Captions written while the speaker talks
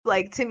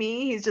Like, to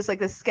me, he's just like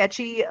this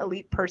sketchy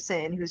elite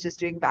person who's just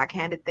doing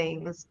backhanded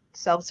things,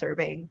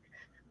 self-serving.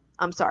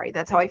 I'm sorry.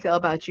 That's how I feel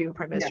about you,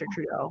 Prime Minister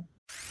Trudeau.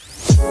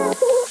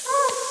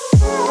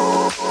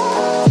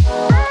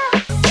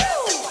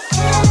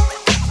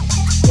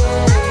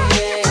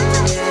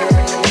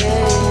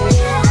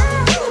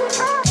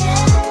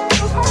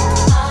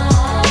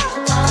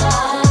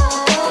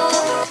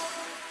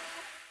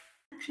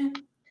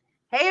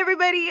 Hey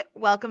everybody,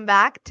 welcome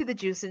back to the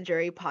Juice and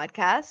Jury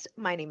podcast.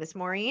 My name is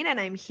Maureen and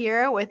I'm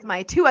here with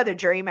my two other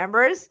jury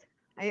members.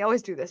 I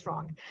always do this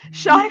wrong.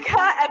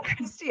 Shanika and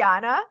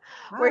Christiana.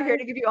 Hi. We're here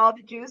to give you all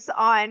the juice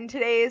on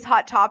today's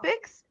hot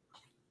topics.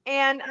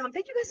 And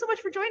thank you guys so much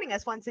for joining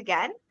us once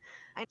again.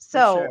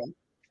 So,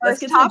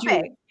 first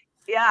topic.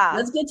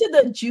 Let's get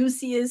to the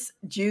juiciest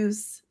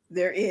juice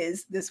there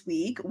is this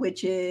week,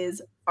 which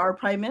is our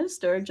Prime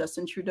Minister,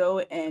 Justin Trudeau,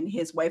 and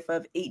his wife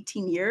of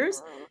 18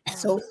 years,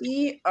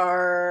 Sophie,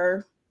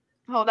 are...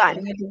 Hold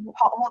on.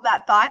 Hold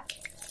that thought.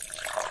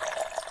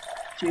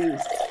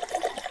 Juice.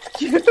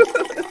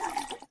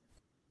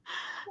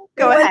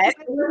 Go ahead.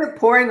 It wasn't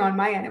pouring on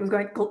my end. It was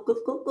going gulp,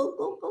 gulp, gulp, gulp,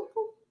 gulp, gulp.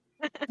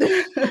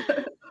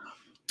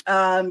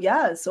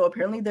 So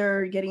apparently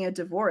they're getting a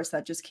divorce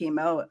that just came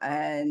out,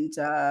 and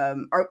I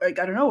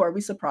don't know, are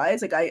we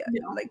surprised?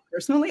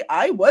 Personally,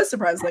 I was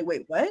surprised. Like,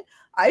 wait, what?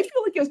 I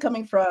feel like it was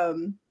coming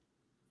from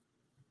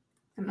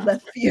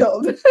left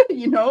field.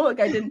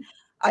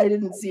 I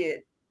didn't see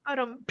it.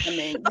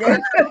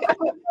 Left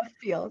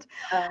field.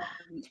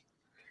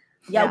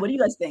 What do you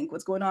guys think?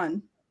 What's going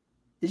on?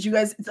 Did you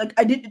guys,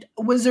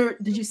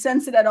 did you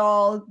sense it at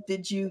all?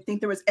 Did you think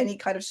there was any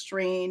kind of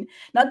strain?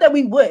 Not that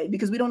we would,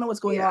 because we don't know what's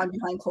going on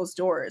behind closed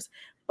doors.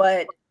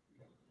 But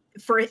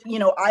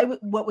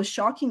what was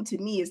shocking to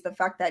me is the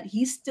fact that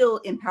he's still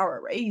in power,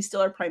 right? He's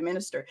still our prime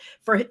minister.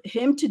 For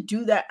him to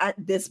do that at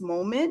this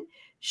moment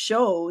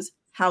shows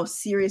how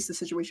serious the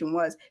situation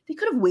was. They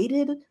could have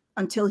waited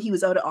until he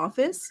was out of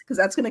office, because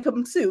that's going to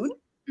come soon.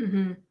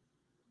 Mm-hmm.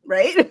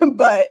 Right?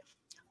 But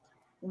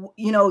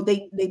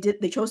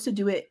they chose to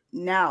do it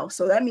now.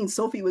 So that means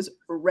Sophie was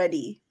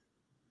ready,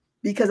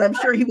 because I'm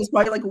sure he was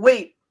probably like,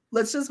 wait,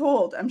 let's just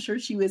hold. I'm sure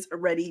she was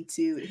ready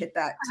to hit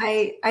that.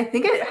 I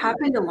think it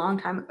happened a long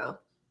time ago.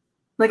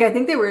 Like, I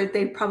think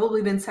they've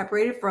probably been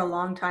separated for a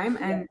long time,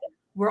 and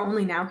we're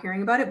only now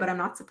hearing about it, but I'm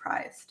not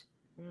surprised.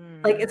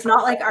 Like, it's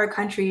not like our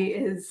country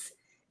is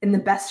in the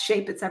best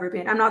shape it's ever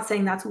been. I'm not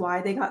saying that's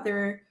why they got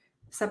their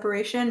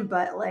separation,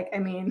 but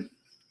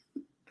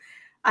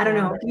I don't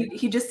know.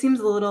 He just seems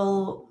a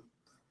little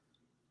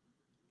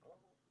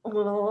here,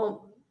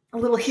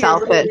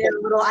 selfish.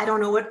 A little I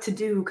don't know what to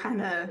do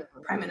kind of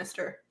prime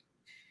minister.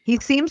 He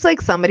seems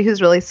like somebody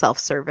who's really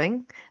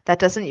self-serving. That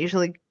doesn't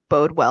usually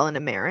bode well in a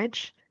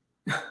marriage.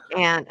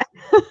 And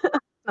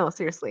no,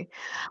 seriously,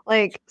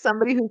 like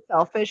somebody who's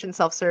selfish and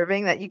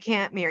self-serving, that you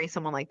can't marry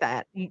someone like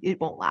that. It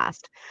won't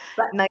last.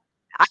 But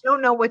I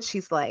don't know what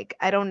she's like.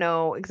 I don't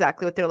know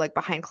exactly what they're like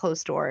behind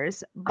closed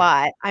doors,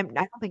 but I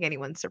don't think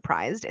anyone's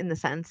surprised in the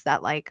sense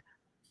that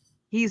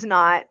he's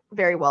not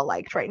very well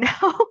liked right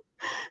now.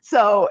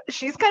 So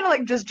she's kind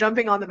of just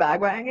jumping on the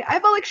bandwagon. I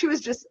felt like she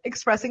was just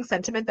expressing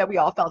sentiment that we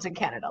all felt in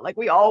Canada. Like,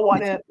 we all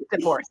want to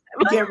divorce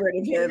him. Get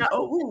rid of him.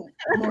 Oh,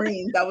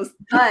 Maureen, that was.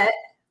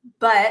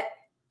 But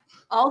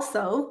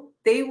also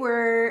they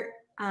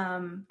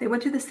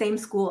went to the same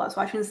school. I was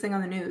watching this thing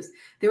on the news.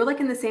 They were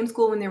in the same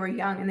school when they were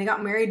young, and they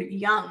got married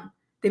young.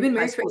 They've been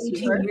married for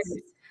 18 years.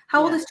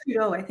 How old is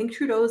Trudeau? I think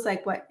Trudeau is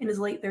in his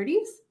late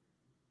 30s?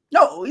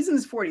 No, he's in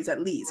his 40s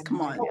at least.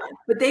 Come on.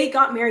 But they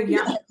got married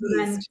young.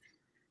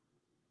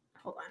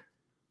 Hold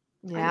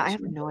on. Yeah, I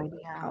have no idea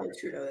how old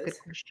Trudeau is.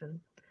 Good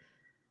question.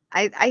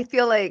 I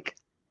feel like,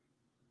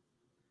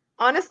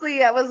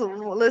 honestly, I was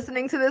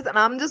listening to this and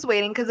I'm just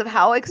waiting because of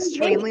how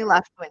extremely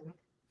left-wing.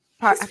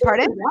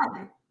 Pardon?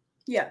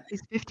 Yeah.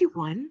 He's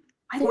 51?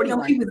 I didn't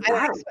know he was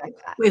that.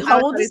 Wait, how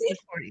old is he?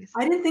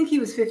 I didn't think he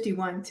was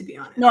 51, to be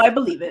honest. No, I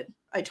believe it.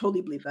 I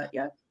totally believe that,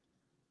 yeah.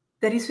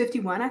 That he's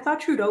 51? I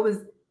thought Trudeau was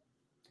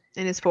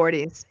in his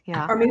 40s,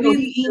 yeah. Or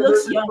maybe he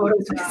looks young.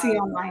 Photos we see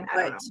online. I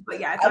don't know. But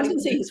yeah, I was going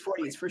to say his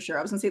 40s for sure.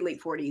 I was going to say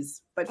late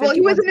 40s. But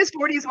he was in his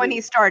 40s when he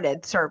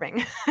started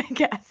serving, I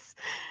guess.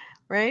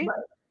 Right? But,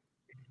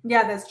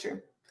 yeah, that's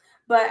true.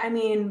 But I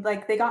mean,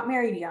 they got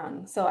married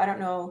young. So I don't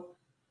know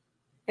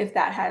if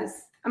that has...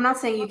 I'm not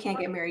saying you can't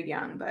get married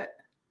young, but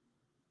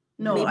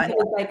no, maybe it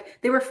was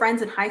they were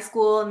friends in high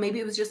school, and maybe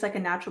it was just a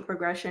natural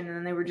progression, and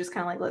then they were just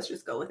kind of let's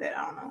just go with it.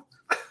 I don't know.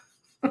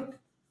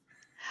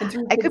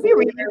 I could be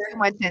reading too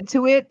much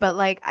into it, but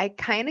I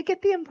kind of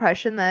get the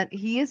impression that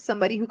he is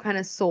somebody who kind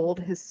of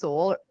sold his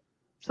soul,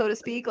 so to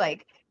speak.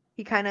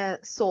 He kind of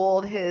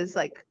sold his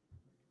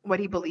what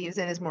he believes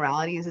in, his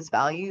moralities, his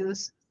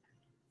values,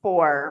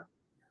 for,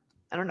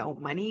 I don't know,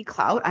 money,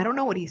 clout. I don't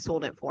know what he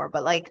sold it for,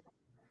 but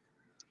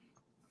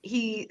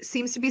he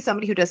seems to be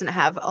somebody who doesn't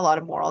have a lot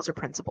of morals or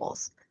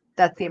principles.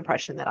 That's the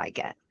impression that I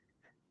get.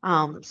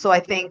 So I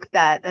think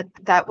that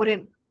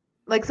wouldn't,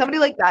 somebody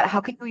like that,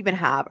 how can you even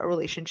have a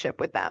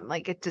relationship with them?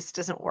 It just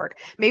doesn't work.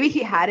 Maybe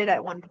he had it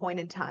at one point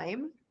in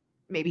time.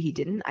 maybe he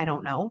didn't. I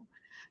don't know.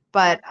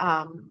 But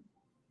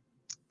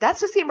that's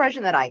just the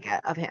impression that I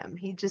get of him.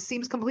 He just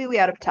seems completely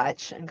out of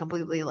touch and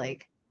completely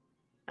like,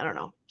 I don't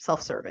know,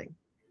 self-serving.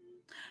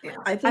 Yeah.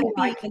 I think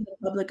being in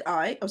the public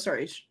eye. Oh,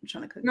 sorry, I'm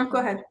trying to cut. No, go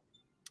ahead.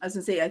 I was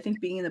gonna say, I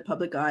think being in the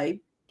public eye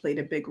played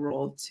a big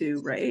role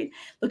too, right?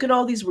 Look at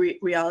all these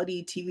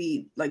reality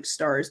TV like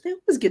stars. They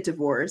always get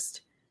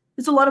divorced.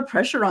 There's a lot of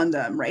pressure on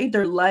them, right?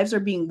 Their lives are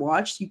being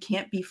watched. You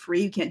can't be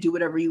free. You can't do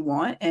whatever you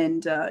want.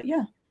 And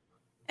yeah.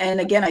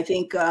 And again, I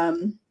think,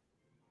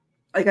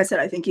 like I said,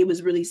 I think it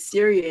was really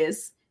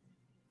serious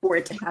for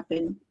it to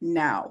happen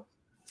now.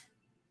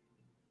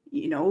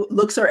 You know,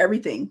 looks are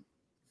everything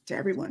to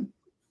everyone.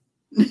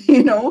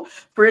 You know,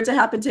 for it to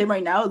happen to him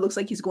right now, it looks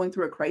like he's going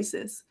through a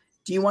crisis.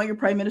 Do you want your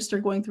prime minister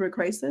going through a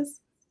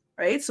crisis?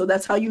 Right. So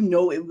that's how you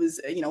know it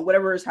was, you know,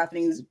 whatever is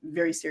happening is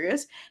very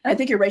serious. And I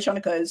think you're right,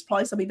 Shanika, is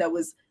probably something that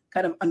was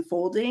kind of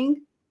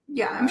unfolding.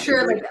 Yeah, I'm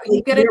sure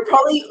they're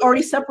probably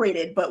already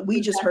separated, but we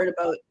just heard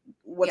about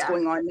what's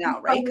going on now,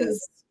 right?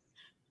 Because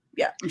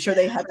I'm sure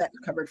they had that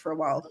covered for a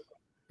while.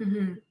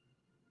 Mm-hmm.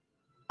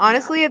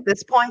 Honestly, at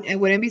this point, I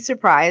wouldn't be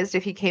surprised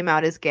if he came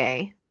out as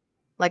gay.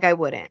 Like, I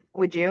wouldn't.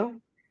 Would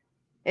you?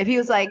 If he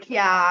was like,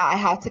 yeah, I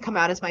have to come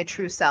out as my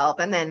true self.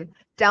 And then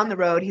down the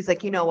road, he's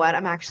like, you know what?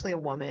 I'm actually a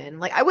woman.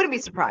 Like, I wouldn't be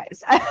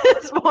surprised at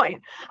this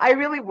point. I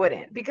really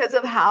wouldn't, because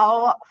of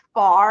how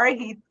far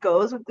he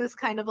goes with this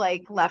kind of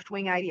like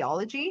left-wing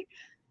ideology.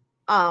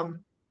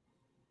 I'm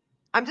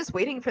just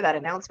waiting for that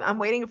announcement.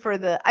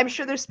 I'm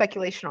sure there's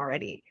speculation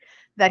already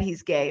that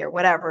he's gay or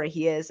whatever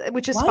he is,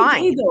 which is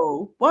fine. Gay,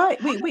 though? Why?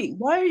 Wait.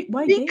 Why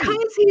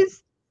because gay?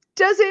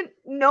 Doesn't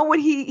know what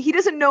he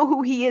doesn't know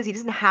who he is. He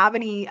doesn't have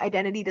any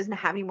identity, doesn't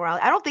have any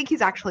morality. I don't think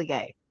he's actually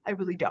gay. I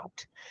really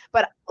don't.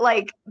 But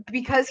like,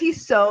 because he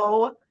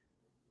so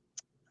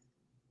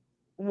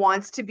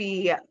wants to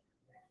be,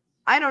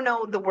 I don't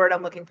know the word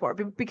I'm looking for,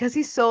 but because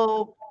he's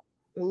so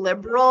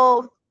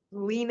liberal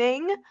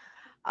leaning,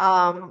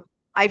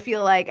 I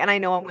feel like, and I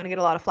know I'm going to get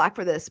a lot of flack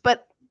for this,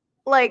 but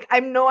like,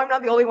 I know I'm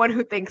not the only one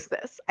who thinks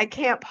this. I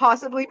can't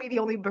possibly be the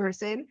only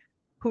person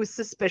who's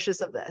suspicious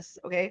of this.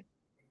 Okay.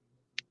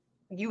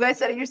 You guys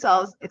said it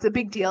yourselves. It's a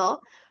big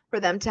deal for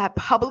them to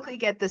publicly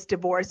get this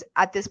divorce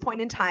at this point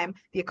in time.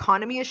 The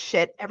economy is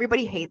shit.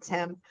 Everybody hates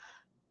him.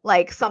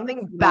 Like,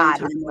 something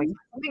bad,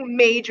 something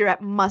major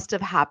must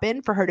have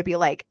happened for her to be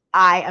like,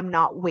 I am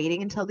not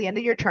waiting until the end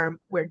of your term.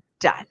 We're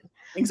done.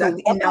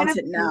 Exactly. So announce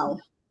it now.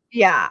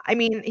 Yeah. I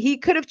mean, he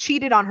could have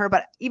cheated on her,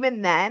 but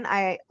even then,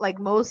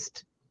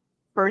 most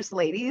first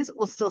ladies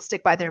will still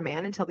stick by their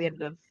man until the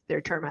end of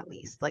their term at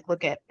least. Like,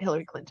 look at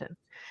Hillary Clinton.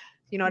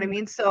 You know what I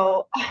mean?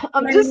 So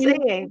I'm just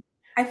saying.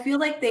 I feel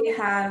like they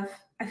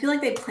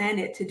planned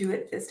it to do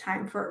it this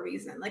time for a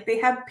reason. Like, they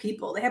have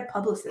people, they have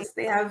publicists,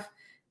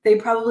 they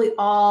probably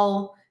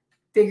all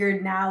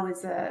figured now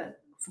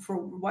for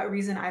what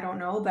reason, I don't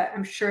know, but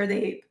I'm sure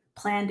they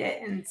planned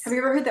it. And have you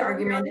ever heard the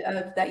argument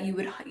of that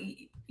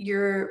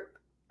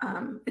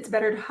it's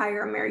better to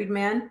hire a married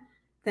man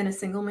than a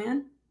single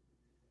man?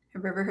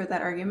 Have you ever heard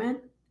that argument?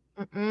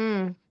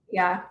 Mm-mm.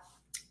 Yeah.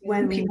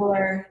 When people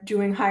are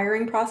doing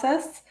hiring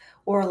process,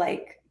 or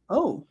like,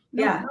 no.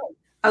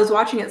 I was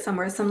watching it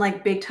somewhere, some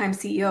like big time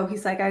CEO,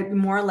 he's like, I'd be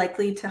more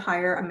likely to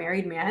hire a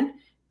married man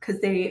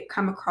because they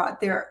come across,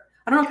 I don't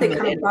know if they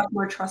come across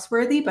more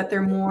trustworthy, but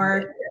they're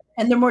more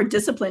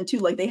disciplined too.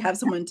 Like, they have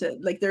someone to,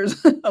 like,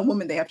 there's a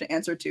woman they have to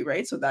answer to,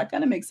 right? So that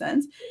kind of makes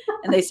sense.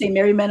 And they say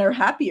married men are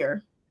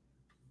happier.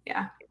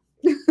 Yeah.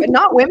 But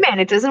not women.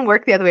 It doesn't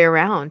work the other way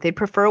around. They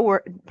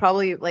prefer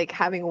probably like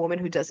having a woman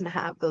who doesn't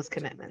have those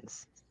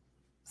commitments.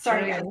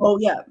 Sorry. Oh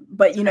yeah,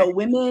 but you know,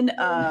 women.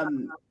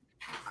 You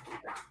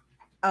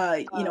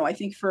know, I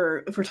think if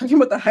we're talking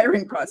about the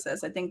hiring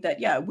process, I think that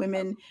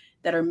women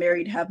that are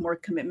married have more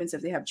commitments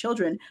if they have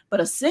children.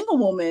 But a single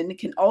woman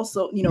can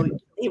also, you know,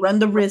 they run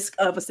the risk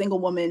of a single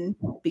woman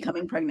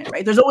becoming pregnant,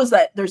 right? There's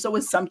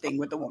always something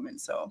with the woman.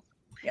 So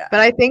yeah. But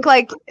I think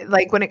like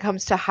when it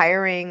comes to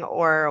hiring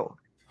or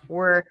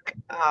work,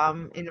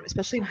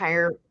 especially in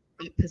higher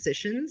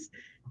positions,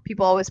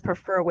 people always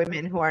prefer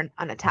women who are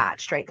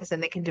unattached, right? Because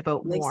then they can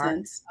devote more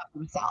of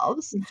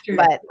themselves.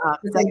 But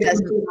that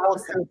doesn't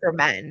hold true for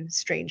men,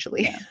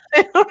 strangely. Yeah.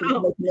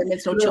 No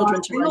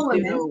children to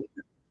women,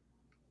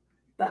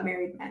 but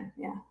married men.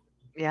 Yeah.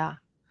 Yeah.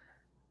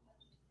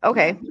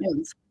 Okay.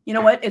 You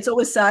know what? It's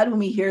always sad when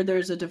we hear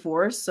there's a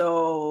divorce.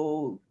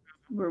 So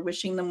we're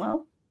wishing them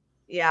well.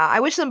 Yeah, I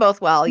wish them both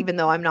well, even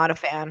though I'm not a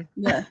fan.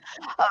 Yeah.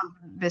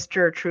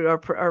 Mr. Trudeau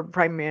or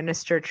Prime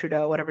Minister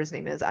Trudeau, whatever his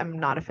name is, I'm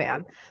not a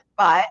fan.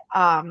 But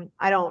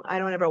I don't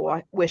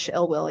ever wish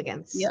ill will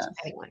against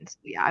anyone. So,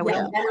 yeah, I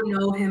don't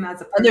know him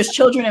as a person. And there's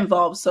children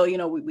involved, so you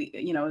know we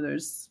you know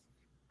there's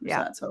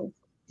that, so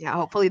yeah,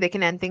 hopefully they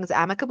can end things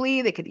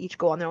amicably. They could each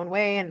go on their own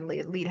way and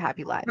lead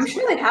happy lives. I'm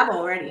sure they have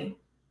already.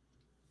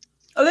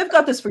 Oh, they've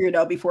got this figured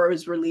out before it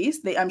was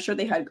released. I'm sure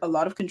they had a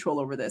lot of control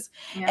over this,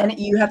 and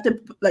you have to,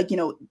 like, you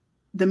know,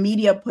 the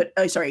media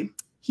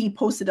he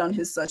posted on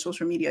his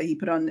social media. He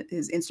put on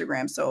his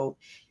Instagram, so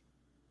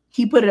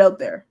he put it out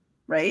there.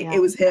 right? Yeah. It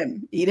was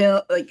him. He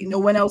didn't like no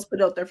one else put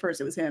it out there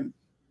first. It was him,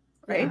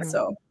 right? Yeah.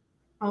 So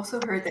Also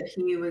heard that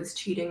he was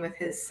cheating with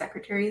his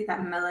secretary,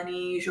 that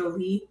Melanie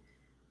Jolie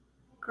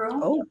girl.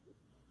 oh,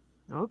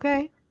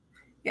 Okay.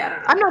 Yeah, I don't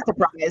know. I'm not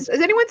surprised.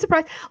 Is anyone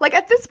surprised? Like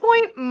at this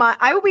point,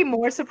 I would be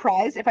more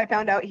surprised if I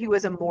found out he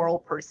was a moral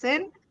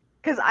person.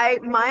 Because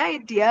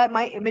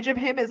my image of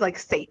him is like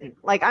Satan.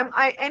 Like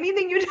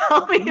anything you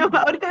tell me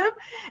about him,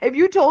 if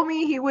you told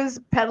me he was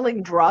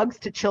peddling drugs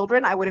to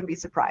children, I wouldn't be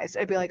surprised.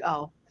 I'd be like,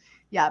 oh,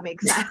 yeah, it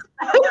makes sense.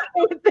 I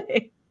would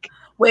think.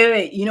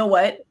 wait. You know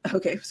what?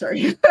 Okay,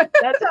 sorry.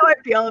 That's how I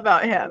feel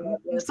about him. I'm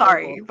That's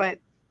sorry, terrible. but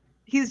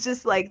he's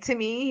just like, to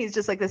me, he's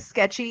just like this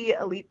sketchy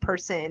elite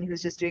person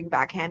who's just doing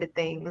backhanded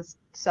things,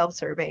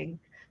 self-serving.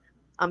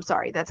 I'm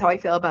sorry. That's how I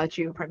feel about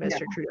you, Prime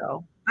Minister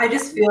Trudeau. I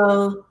just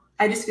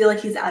feel like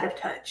he's out of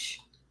touch.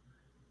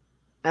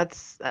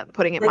 That's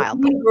putting it Like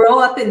mildly. we grow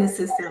up in the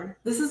system.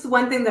 This is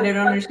one thing that I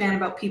don't understand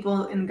about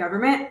people in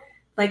government.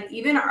 Like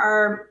even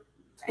our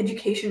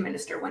education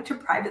minister went to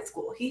private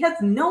school. He has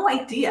no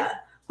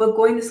idea what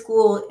going to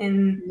school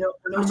in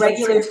a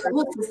regular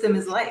school system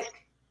is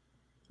like.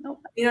 No.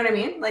 You know what I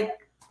mean? Like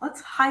let's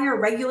hire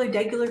regular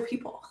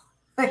people.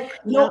 Like,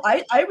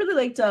 I really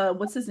liked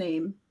what's his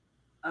name?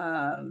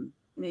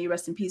 May you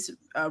rest in peace,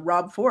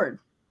 Rob Ford.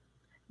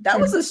 That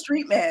was a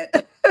street man.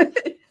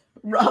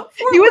 Rob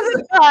Ford he was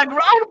a thug.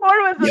 Rob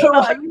Ford was a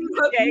thug.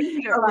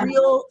 He was a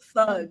real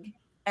thug.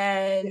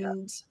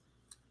 And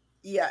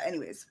yeah,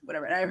 anyways,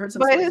 whatever. And I heard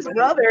some. But his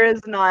brother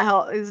is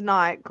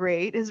not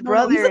great. His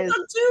brother he's a is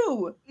thug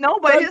too. No,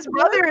 but his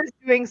brother is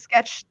doing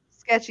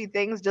sketchy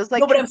things, just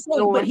like. No, but I'm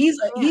saying, but he's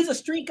a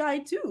street guy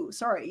too.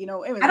 Sorry,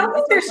 anyways, I don't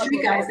think they're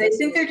street guys. I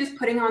think they're just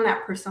putting on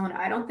that persona.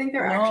 I don't think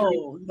they're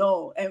actually.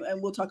 No,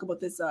 and we'll talk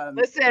about this.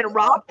 Listen,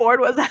 Rob Ford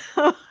was a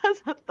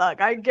thug.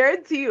 I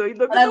guarantee you.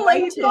 Look at the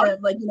way he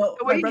talked, like the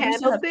way he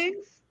handled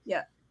things.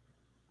 Yeah,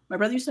 my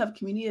brother used to have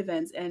community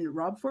events, and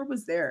Rob Ford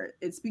was there.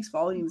 It speaks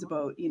volumes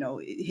about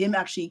him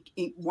actually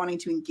wanting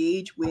to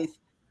engage with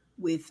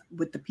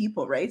the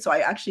people, right? So I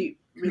actually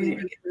really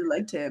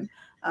liked him.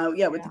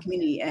 With the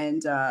community,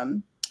 and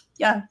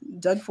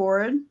Doug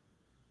Ford.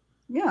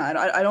 Yeah,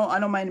 I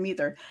don't mind him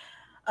either.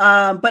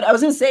 But I was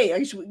gonna say,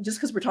 actually, just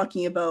because we're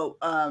talking about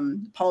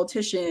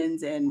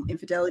politicians and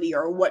infidelity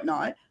or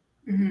whatnot,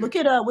 look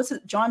at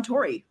John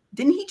Tory.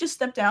 Didn't he just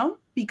step down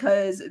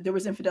because there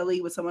was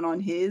infidelity with someone on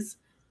his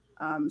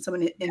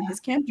someone in his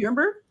camp? Do you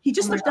remember? He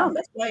just stepped down.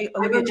 That's why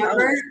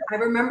I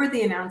remember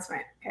the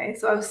announcement. Okay,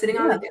 so I was sitting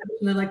on the couch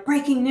and they're like,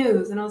 breaking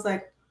news, and I was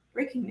like,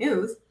 breaking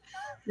news.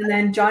 And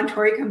then John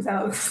Tory comes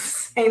out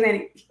saying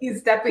that he's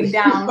stepping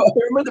down. I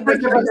remember the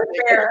breaking news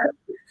affair.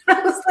 I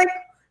was like,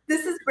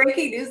 this is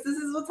breaking news. This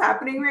is what's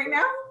happening right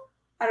now.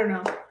 I don't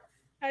know.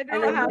 I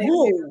don't have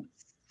news.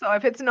 So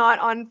if it's not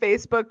on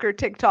Facebook or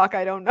TikTok,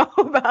 I don't know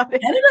about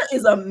it. Canada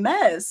is a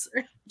mess.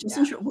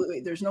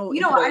 Wait, there's no.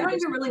 I don't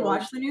even really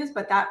watch the news,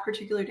 but that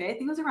particular day, I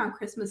think it was around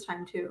Christmas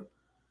time too.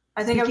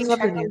 I think I was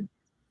checking.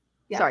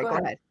 Yeah, sorry, go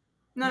ahead.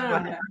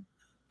 No.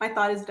 My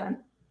thought is done.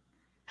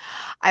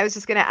 I was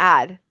just gonna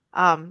add.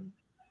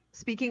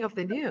 Speaking of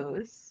the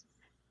news,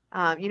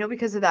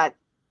 because of that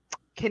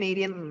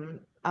Canadian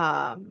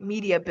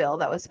media bill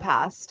that was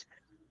passed,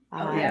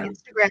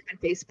 Instagram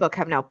and Facebook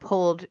have now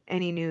pulled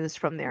any news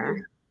from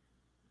there.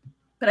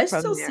 But I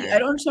still see. I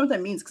don't understand what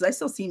that means because I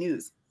still see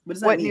news. What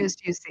does that mean? What news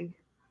do you see?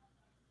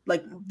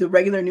 Like the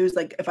regular news.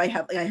 Like if I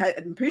have,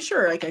 I'm pretty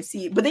sure. Like I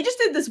see, but they just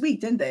did this week,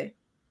 didn't they?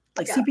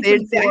 Like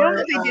CP24. I don't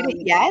know if they did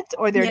it yet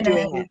or they're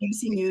doing it.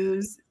 BBC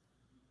News.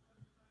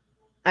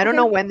 I don't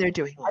know when they're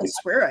doing it. I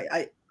swear,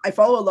 I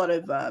follow a lot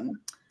of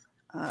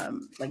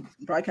like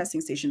broadcasting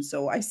stations,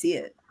 so I see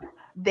it.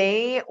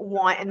 They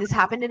want, and this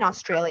happened in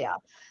Australia.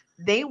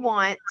 They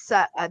want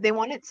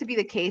it to be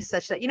the case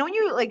such that when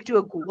you like do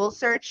a Google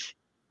search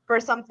for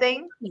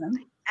something,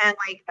 and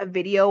like a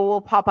video will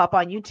pop up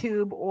on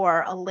YouTube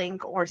or a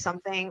link or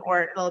something,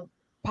 or it'll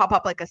pop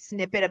up like a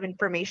snippet of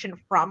information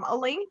from a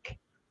link.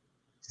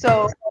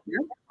 So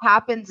what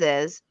happens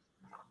is,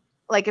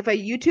 like if a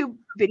YouTube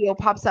video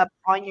pops up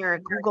on your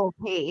Google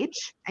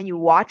page and you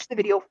watch the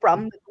video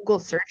from the Google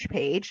search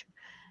page,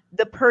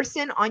 the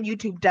person on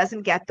YouTube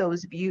doesn't get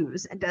those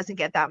views and doesn't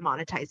get that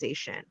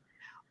monetization.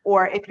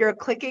 Or if you're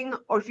clicking,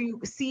 or if you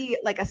see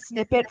like a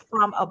snippet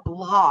from a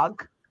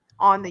blog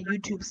on the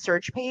YouTube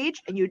search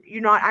page and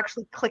you're not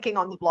actually clicking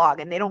on the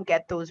blog and they don't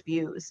get those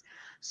views.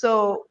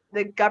 So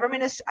the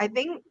government I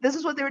think this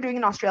is what they were doing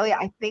in Australia.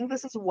 I think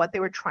this is what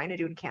they were trying to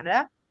do in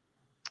Canada.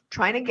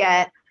 Trying to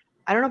get,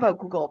 I don't know about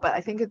Google, but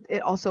I think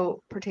it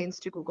also pertains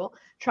to Google,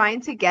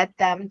 trying to get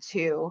them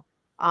to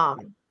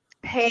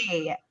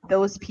pay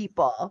those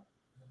people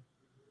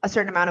a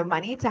certain amount of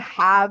money to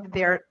have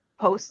their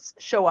posts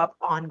show up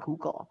on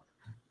Google.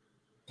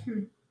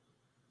 Do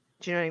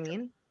you know what I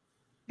mean?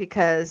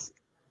 Because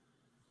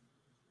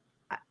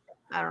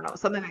I don't know,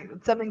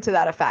 something to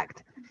that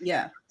effect.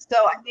 Yeah. So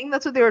I think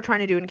that's what they were trying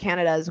to do in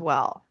Canada as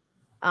well.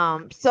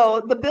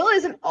 So the bill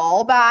isn't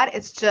all bad.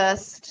 It's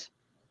just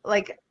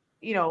like,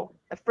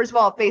 First of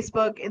all,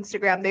 Facebook,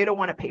 Instagram, they don't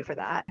want to pay for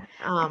that.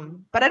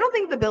 But I don't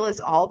think the bill is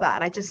all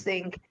bad. I just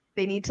think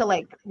they need to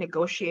like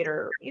negotiate,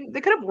 or they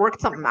could have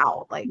worked something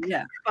out, like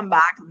come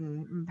back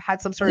and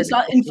had some sort it's of.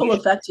 It's not in full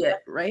effect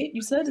yet, right?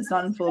 You said it's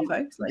not in full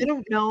effect. Like, I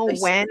don't know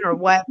when or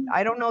what.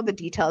 I don't know the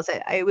details.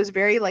 It was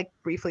very like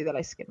briefly that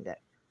I skimmed it.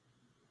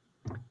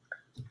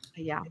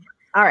 Yeah.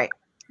 All right.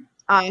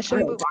 Should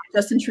we move on?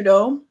 Justin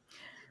Trudeau,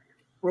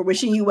 we're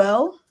wishing you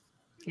well.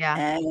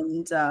 Yeah.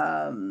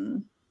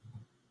 And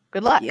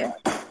good luck. Yeah.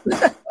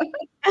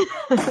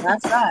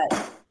 That's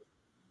that.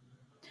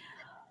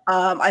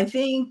 I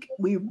think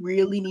we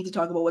really need to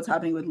talk about what's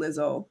happening with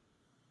Lizzo.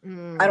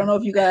 I don't know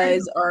if you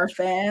guys are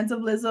fans of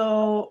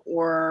Lizzo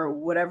or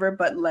whatever,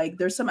 but like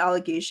there's some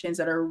allegations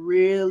that are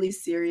really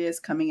serious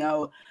coming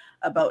out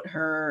about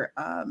her.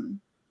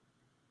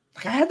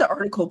 Like I had the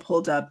article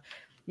pulled up.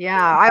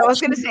 Yeah, I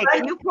was going to say,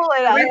 can you pull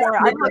it up? Or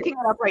I'm looking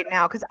it up right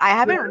now because I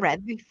haven't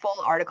read the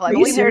full article. I've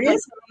only heard like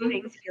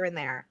things here and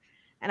there,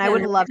 and I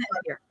would love to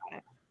hear about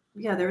it.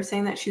 Yeah, they were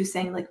saying that she was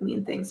saying like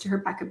mean things to her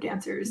backup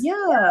dancers.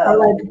 Yeah,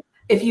 or, like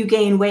if you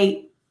gain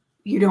weight,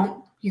 you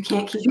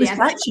can't keep. She was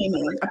fat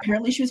shaming.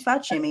 Apparently, she was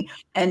fat shaming,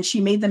 and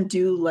she made them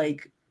do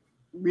like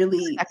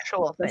really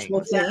sexual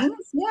things.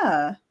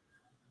 Yeah.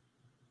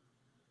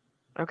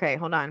 Okay,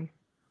 hold on.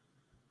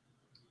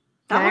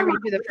 Can I read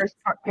you the first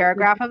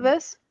paragraph of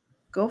this?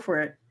 Go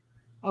for it.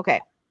 Okay.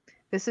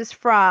 This is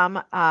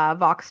from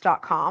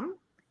Vox.com.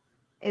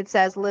 It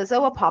says,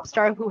 Lizzo, a pop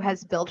star who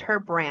has built her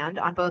brand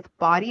on both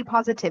body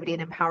positivity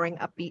and empowering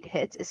upbeat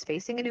hits, is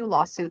facing a new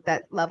lawsuit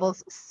that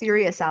levels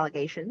serious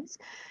allegations,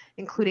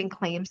 including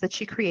claims that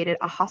she created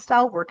a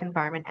hostile work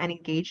environment and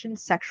engaged in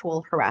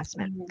sexual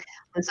harassment.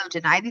 Lizzo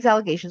denied these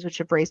allegations, which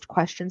have raised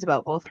questions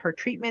about both her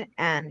treatment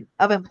and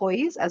of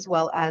employees, as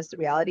well as the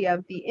reality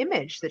of the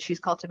image that she's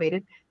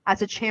cultivated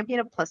as a champion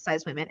of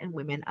plus-size women and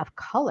women of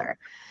color.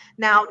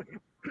 Now,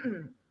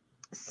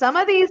 some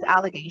of these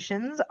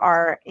allegations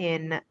are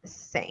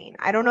insane.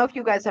 I don't know if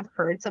you guys have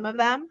heard some of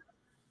them.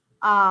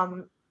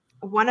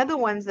 One of the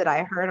ones that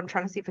I heard, I'm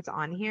trying to see if it's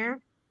on here,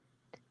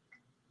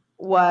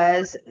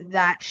 was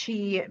that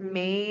she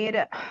made,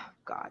 oh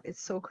God,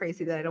 it's so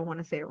crazy that I don't want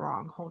to say it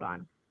wrong. Hold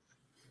on.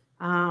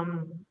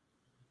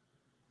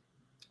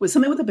 Was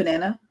something with a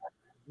banana?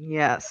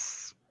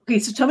 Yes. Okay,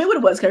 so tell me what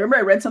it was. I remember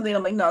I read something and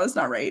I'm like, no, that's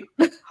not right.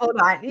 Hold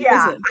on.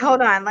 Yeah,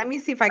 hold on. Let me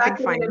see if I can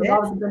find it.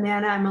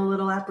 Banana, I'm a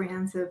little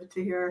apprehensive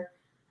to hear.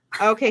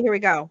 Okay, here we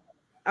go.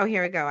 Oh,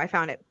 here we go. I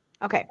found it.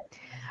 Okay.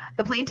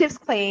 The plaintiffs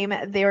claim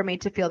they were made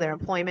to feel their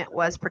employment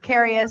was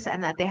precarious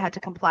and that they had to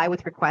comply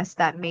with requests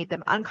that made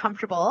them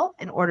uncomfortable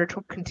in order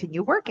to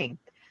continue working.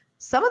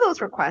 Some of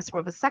those requests were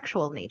of a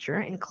sexual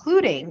nature,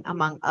 including,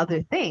 among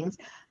other things,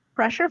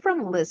 pressure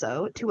from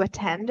Lizzo to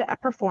attend a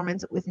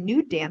performance with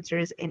nude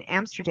dancers in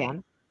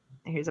Amsterdam.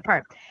 And here's the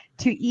part: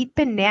 to eat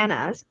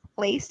bananas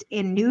placed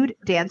in nude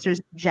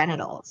dancers'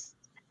 genitals,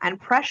 and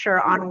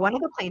pressure on one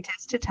of the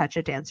plaintiffs to touch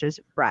a dancer's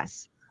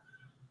breasts.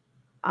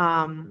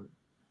 Yeah.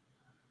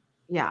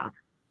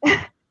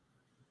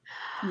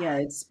 Yeah,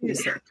 it's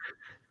basic.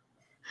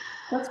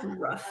 That's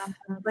rough.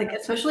 Like,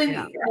 especially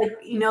like,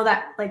 you know,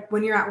 that like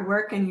when you're at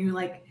work and you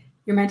like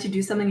you're meant to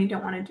do something, you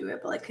don't want to do it.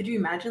 But like, could you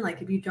imagine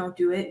like if you don't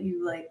do it,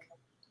 you like,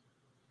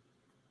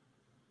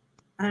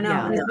 I don't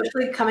know, and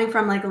especially coming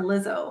from like a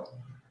Lizzo,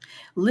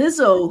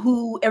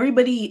 who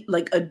everybody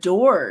like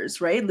adores,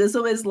 right?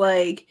 Lizzo is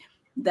like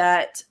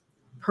that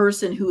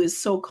person who is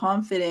so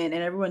confident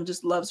and everyone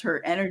just loves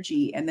her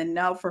energy. And then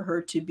now for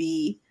her to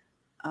be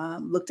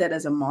looked at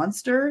as a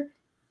monster,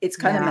 it's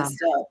kind of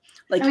messed up.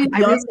 Like, I mean,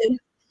 Beyonce.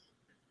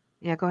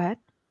 Yeah, go ahead.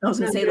 I was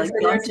gonna say, like,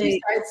 there are two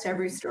sides to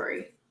every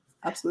story.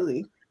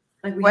 Absolutely.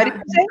 Like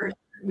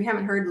we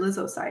haven't heard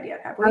Lizzo's side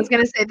yet, have we? I was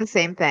gonna say the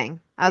same thing.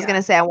 I was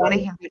gonna say I want to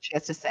hear what she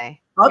has to say.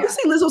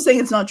 Obviously, Lizzo's saying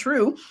it's not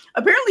true.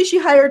 Apparently, she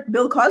hired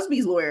Bill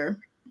Cosby's lawyer.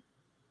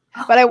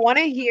 But I want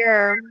to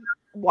hear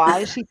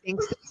why she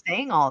thinks it's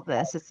saying all of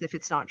this as if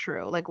it's not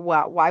true. Like,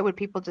 why would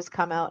people just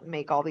come out and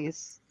make all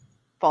these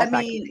false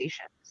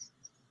accusations?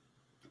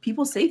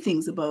 People say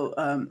things about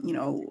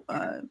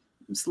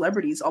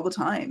celebrities all the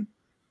time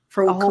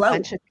for a whole clout.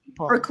 Bunch of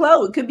people. For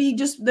clout. It could be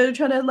just they're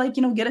trying to like,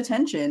 get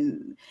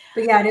attention.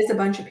 But yeah, it is a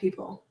bunch of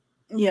people.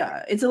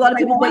 Yeah, it's a lot of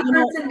people. One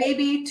person,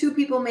 maybe 2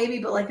 people, maybe,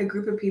 but like a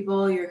group of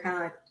people, you're kind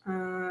of like.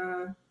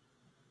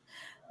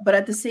 But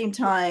at the same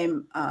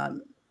time,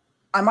 I'm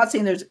not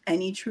saying there's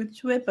any truth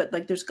to it, but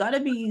like there's got to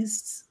be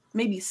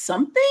maybe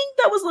something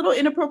that was a little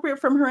inappropriate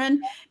from her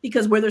end,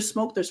 because where there's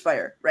smoke, there's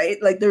fire,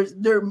 right? Like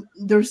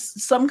there's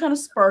some kind of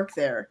spark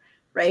there,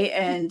 right?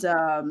 And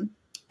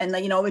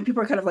like, when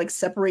people are kind of like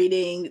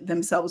separating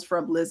themselves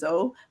from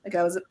Lizzo, like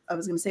I was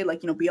gonna say,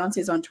 like,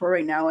 Beyonce's on tour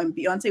right now, and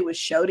Beyonce was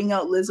shouting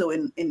out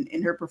Lizzo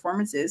in her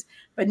performances,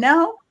 but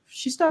now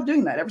she stopped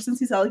doing that ever since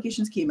these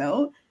allegations came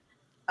out.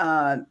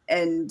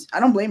 And I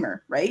don't blame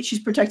her, right? She's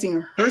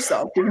protecting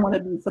herself. She didn't want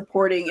to be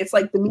supporting. It's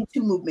like the Me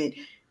Too movement.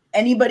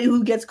 Anybody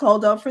who gets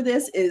called out for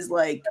this is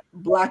like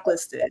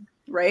blacklisted,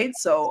 right?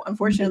 So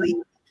unfortunately,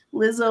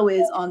 Lizzo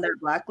is on their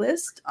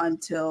blacklist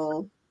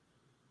until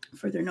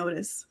further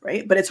notice,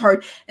 right? But it's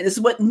hard, and this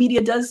is what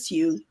media does to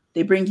you.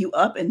 They bring you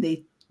up and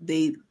they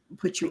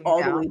put you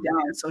all the way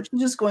down. So she's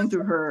just going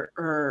through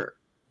her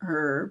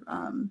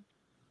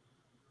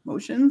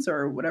motions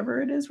or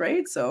whatever it is,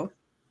 right? So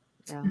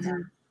yeah.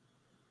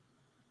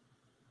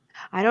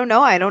 I don't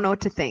know. I don't know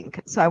what to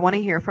think. So I want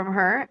to hear from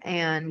her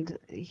and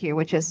hear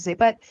what she has to say.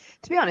 But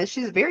to be honest,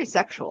 she's very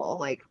sexual.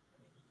 Like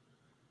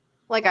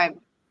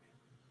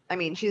I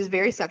mean, she's a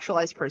very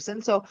sexualized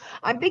person. So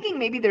I'm thinking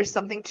maybe there's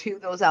something to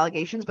those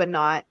allegations, but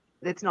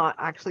it's not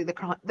actually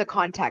the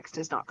context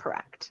is not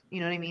correct. You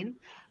know what I mean?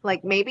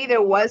 Like maybe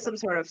there was some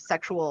sort of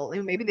sexual,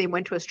 maybe they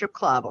went to a strip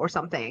club or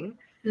something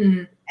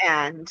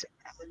and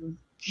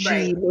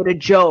she made a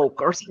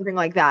joke or something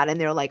like that.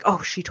 And they're like,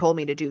 oh, she told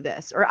me to do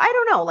this. Or I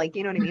don't know, like,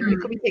 you know what I mean? It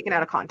could be taken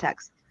out of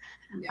context.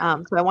 Yeah.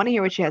 So I want to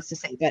hear what she has to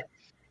say. But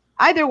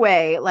either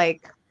way,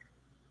 like,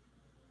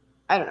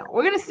 I don't know.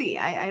 We're going to see.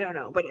 I don't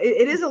know. But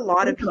it is a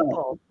lot of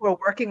people who are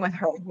working with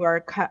her who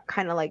are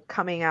kind of like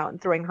coming out and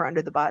throwing her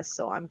under the bus.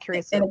 So I'm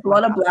curious. And it's a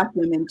lot of Black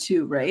women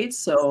too, right?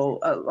 So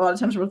a lot of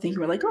times we're thinking,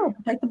 we're like, oh,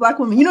 protect the Black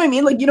women. You know what I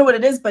mean? Like, you know what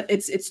it is, but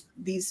it's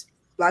these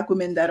Black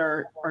women that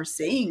are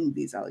saying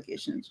these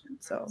allegations.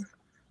 So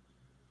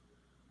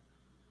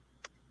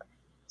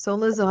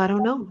Lizzo, I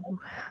don't know.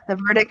 The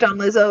verdict on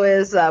Lizzo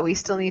is we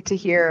still need to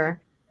hear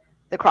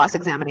the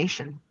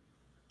cross-examination.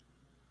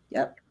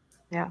 Yep.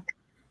 Yeah.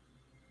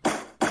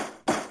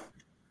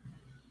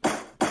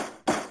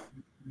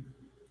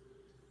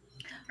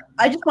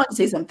 I just want to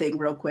say something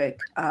real quick.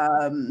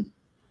 I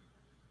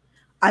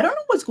don't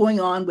know what's going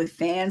on with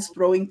fans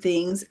throwing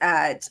things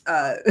at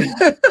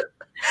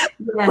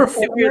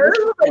performers.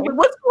 Like,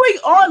 what's going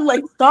on?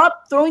 Like,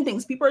 stop throwing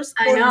things. People are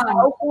throwing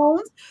cell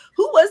phones.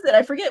 Who was it?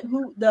 I forget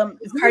who.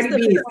 Cardi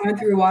B going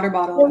through a water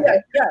bottle. Oh,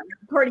 yeah,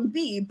 Cardi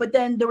B. But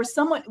then there was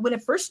someone when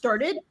it first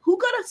started. Who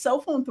got a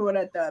cell phone thrown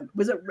at them?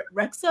 Was it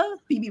Rexa?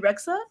 BB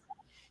Rexa?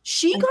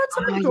 She got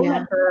something thrown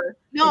at her.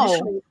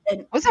 No,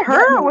 was it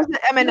her or was it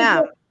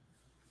Eminem?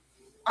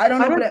 I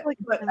don't know,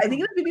 but I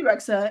think it was BB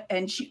Rexa,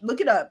 and she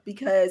look it up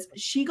because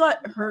she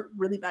got hurt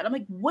really bad. I'm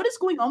like, what is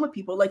going on with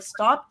people? Like,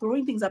 stop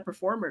throwing things at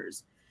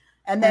performers.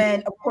 And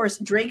then, of course,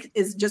 Drake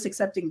is just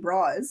accepting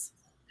bras.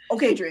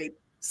 Okay, Drake,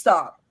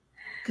 stop,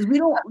 because we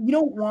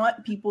don't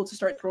want people to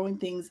start throwing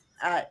things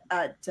at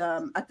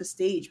the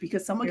stage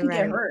because someone can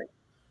get hurt.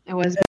 It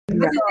was.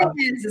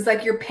 It's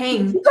like you're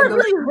paying. She got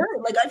really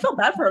hurt. Like, I felt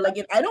bad for her.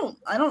 Like, I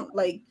don't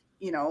like,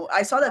 you know,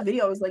 I saw that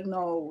video. I was like,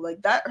 no,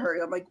 like that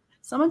hurt. I'm like,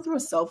 someone threw a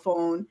cell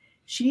phone.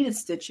 She needed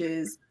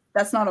stitches.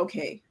 That's not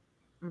okay.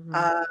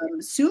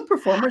 Soon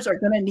performers are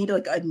going to need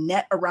like a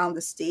net around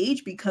the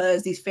stage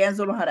because these fans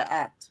don't know how to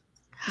act.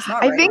 It's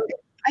not right. I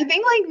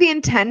think like the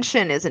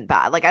intention isn't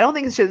bad. Like, I don't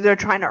think they're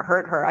trying to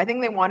hurt her. I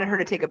think they wanted her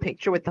to take a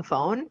picture with the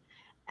phone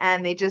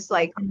and they just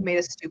like made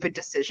a stupid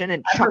decision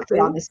and chucked it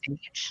on the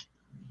stage.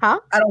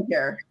 Huh? I don't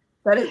care.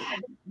 That is,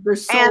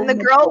 there's so and the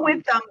girl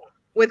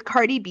with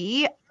Cardi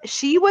B,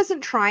 she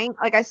wasn't trying,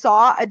 like I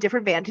saw a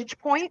different vantage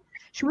point.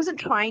 She wasn't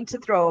trying to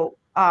throw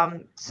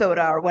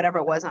soda or whatever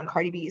it was on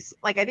Cardi B's.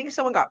 Like, I think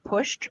someone got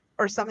pushed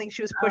or something.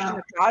 She was pushed in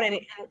the crowd and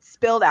it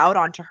spilled out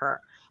onto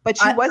her. But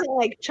she wasn't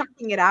like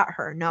chucking it at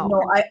her. No,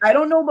 I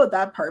don't know about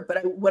that part.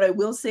 But what I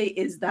will say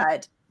is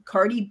that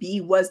Cardi B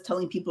was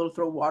telling people to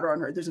throw water on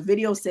her. There's a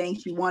video saying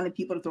she wanted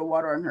people to throw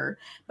water on her.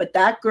 But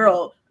that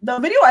girl, the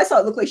video I saw,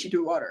 it looked like she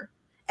threw water.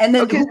 And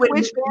then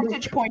which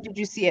vantage point did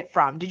you see it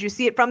from? Did you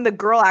see it from the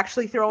girl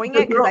actually throwing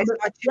it? Because I saw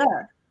it too.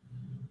 Yeah.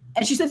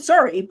 And she said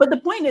sorry, but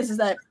the point is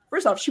that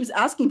first off, she was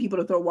asking people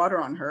to throw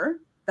water on her.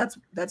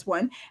 That's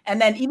one.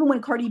 And then even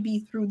when Cardi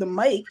B threw the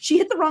mic, she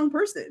hit the wrong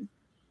person.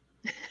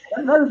 That's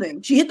another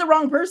thing. She hit the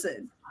wrong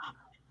person.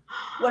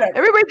 Whatever.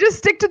 Everybody just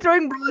stick to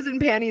throwing bras and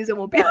panties and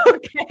we'll be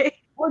okay.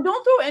 Or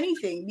don't throw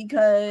anything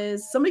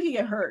because somebody could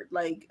get hurt.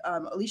 Like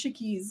Alicia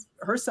Keys,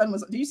 her son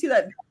was. Do you see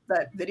that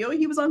video?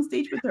 He was on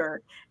stage with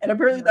her, and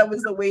apparently that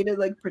was the way to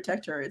like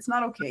protect her. It's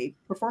not okay.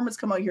 Performers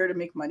come out here to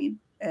make money,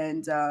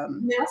 and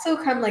they also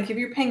come like if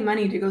you're paying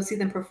money to go see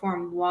them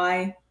perform,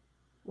 why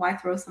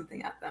throw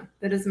something at them?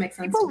 That doesn't make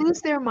sense. People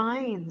lose their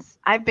minds.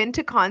 I've been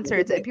to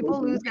concerts and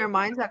people lose their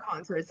minds at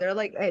concerts. They're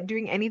like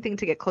doing anything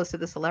to get close to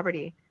the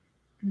celebrity.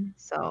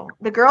 So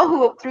the girl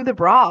who threw the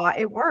bra,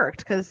 it worked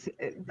because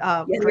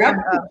what's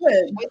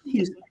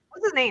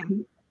his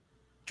name?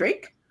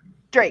 Drake.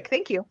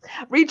 Thank you.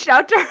 reached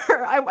out to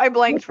her. I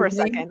blanked for a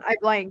second. I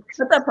blanked.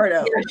 Cut that part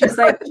out. Yeah, just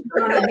like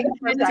for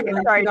a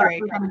second. Sorry,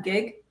 Drake. On a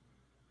gig.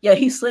 Yeah,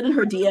 he slid in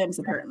her DMs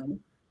apparently.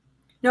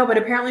 No, but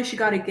apparently she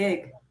got a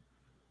gig.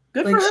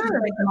 Good like for she's her.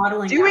 like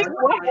modeling. Doing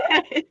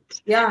what?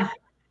 Yeah.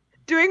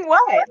 Doing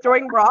what?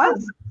 Throwing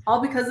bras?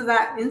 All because of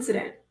that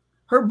incident.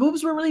 Her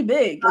boobs were really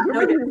big.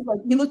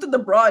 He looked at the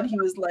bra and he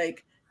was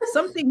like,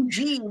 something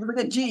G. It was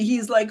like a G.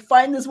 He's like,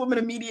 find this woman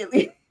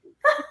immediately.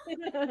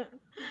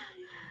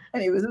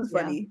 Anyways, it was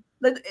funny.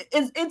 Yeah.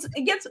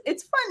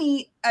 It's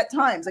funny at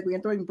times, like when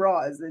you're throwing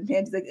bras and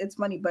panties, like it's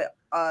funny, but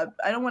I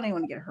don't want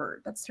anyone to get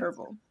hurt. That's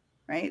terrible,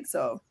 right?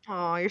 So.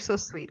 Oh, you're so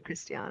sweet,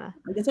 Christiana.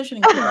 I guess I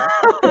shouldn't care.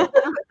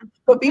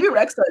 But BB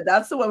Rexa,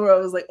 that's the one where I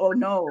was like, oh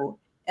no.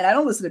 And I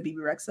don't listen to BB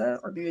Rexa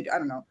or maybe I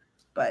don't know,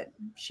 but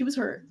she was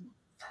her.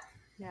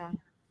 Yeah.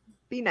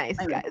 Be nice,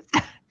 Anyway.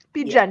 guys.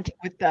 Be gentle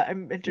with the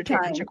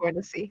entertainment you're going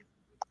to see.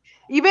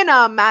 Even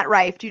Matt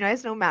Rife. Do you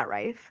guys know Matt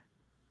Rife?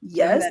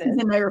 Yes, he's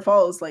in Niagara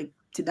Falls like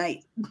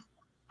tonight.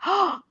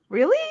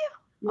 Really?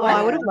 Yeah. Oh,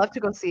 I would have loved to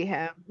go see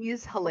him.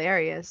 He's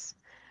hilarious.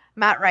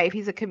 Matt Rife,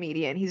 he's a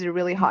comedian. He's a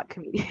really hot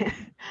comedian,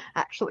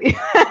 actually.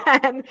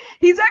 And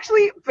he's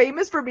actually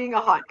famous for being a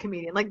hot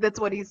comedian. Like, that's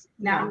what he's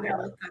now.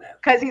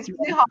 Because he's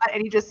really hot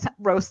and he just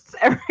roasts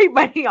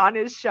everybody on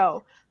his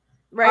show.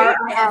 Right?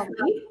 Yeah,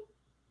 Mattrife.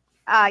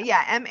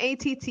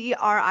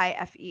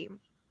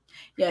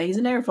 Yeah, he's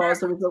in Niagara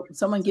Falls. There was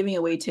someone giving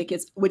away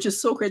tickets, which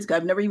is so crazy.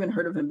 I've never even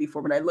heard of him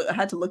before, but I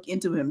had to look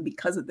into him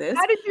because of this.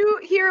 How did you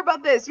hear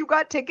about this? You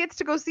got tickets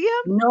to go see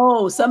him?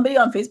 No, somebody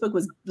on Facebook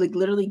was like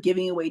literally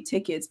giving away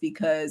tickets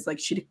because like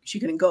she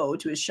couldn't go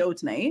to his show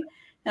tonight.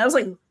 And I was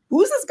like,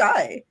 who's this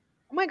guy?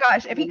 Oh my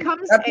gosh, if he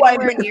comes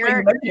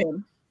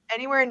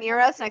anywhere near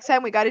us next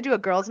time, we got to do a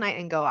girls' night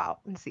and go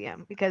out and see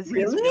him because he's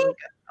really good.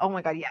 Oh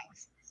my god,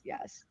 yes.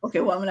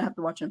 Okay, well, I'm gonna have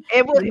to watch him.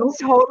 It's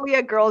totally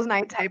a girls'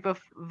 night type of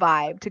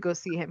vibe to go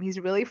see him. He's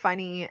really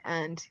funny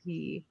and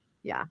he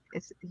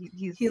looks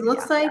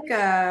like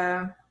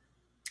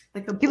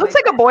he looks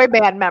like a boy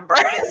band member.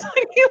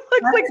 He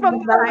looks like from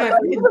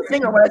he's a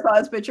singer. When I saw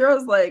his picture, I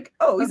was like,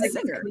 oh, he's a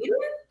singer.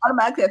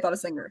 Automatically, I thought a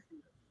singer.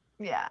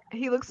 Yeah,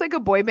 he looks like a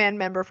boy band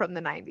member from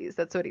the 90s.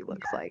 That's what he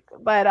looks like.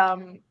 But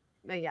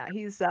yeah,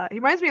 he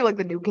reminds me of like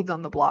the New Kids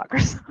on the Block or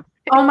something.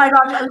 Oh my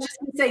gosh, I was just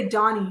gonna say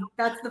Donnie.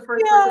 That's the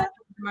first person that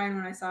came to mind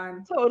when I saw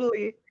him.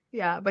 Totally.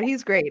 Yeah, but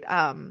he's great.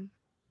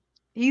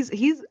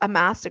 He's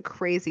amassed a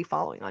crazy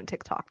following on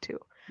TikTok too.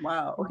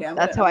 Wow. Okay.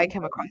 That's how I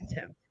came across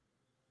him.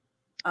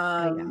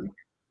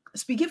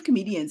 Speaking of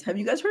comedians, have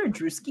you guys heard of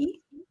Drewski?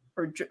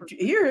 Or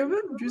here,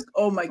 Drewski?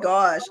 Oh my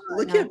gosh,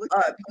 look him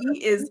up.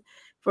 He is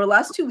for the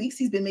last 2 weeks.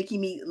 He's been making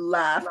me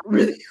laugh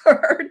really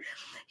hard.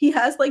 He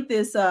has like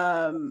this,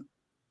 and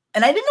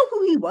I didn't know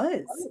who he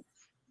was.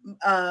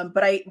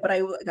 But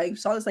I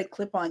saw this like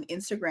clip on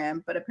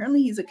Instagram. But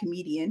apparently he's a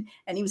comedian,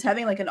 and he was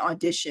having like an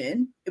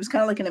audition. It was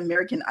kind of like an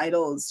American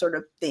Idol sort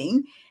of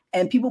thing,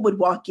 and people would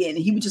walk in,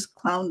 and he would just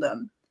clown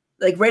them.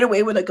 Like right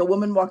away, when like a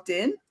woman walked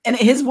in, and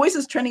his voice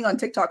is trending on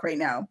TikTok right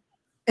now.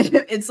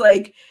 It's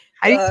like,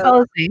 how do you spell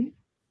his name?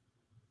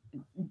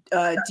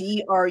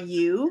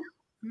 DRU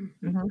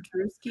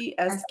Drewski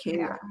SK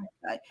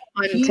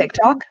on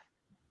TikTok.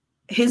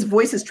 His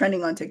voice is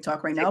trending on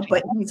TikTok right now,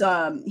 but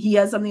he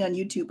has something on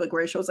YouTube like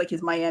where it shows like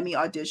his Miami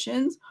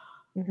auditions.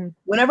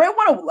 Whenever I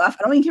want to laugh,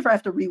 I don't even care if I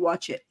have to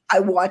rewatch it. I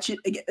watch it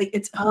again. Like,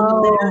 it's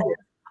hilarious.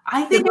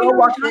 I think I know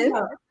what you're talking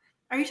about.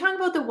 Are you talking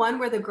about the one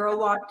where the girl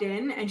walked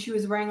in and she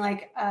was wearing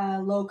like a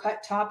low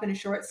cut top and a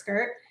short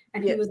skirt,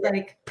 and he was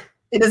like,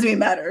 "It doesn't even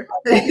matter."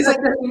 He's like,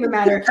 "It doesn't even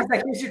matter." He's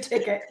like, "Here's your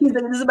ticket." He's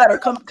like, "It doesn't matter.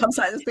 Come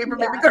sign this paper,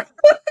 baby girl."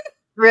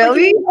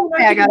 Really?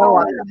 Okay, I gotta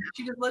watch it.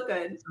 She just looked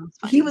good.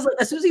 He was like,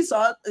 as soon as he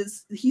saw it,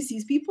 he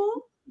sees people.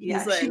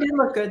 Yeah, like, she did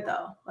look good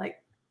though. Like,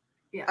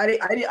 yeah. I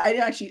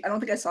didn't actually. I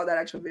don't think I saw that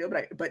actual video,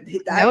 but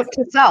that note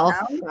to self: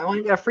 I want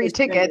to get a free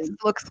ticket.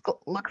 Looks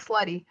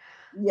slutty.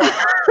 Yeah.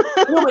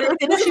 No, but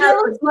she didn't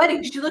look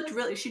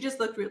slutty. She just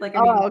looked like.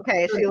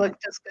 Okay. She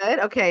looked just good.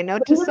 Okay,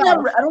 note to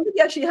self. I don't think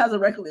he actually has a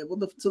record label.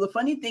 So the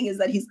funny thing is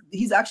that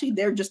he's actually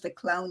there just to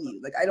clown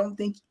you. Like, I don't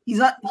think he's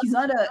not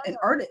an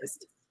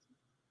artist.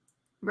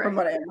 Right. From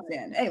what I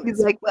understand. Anyways,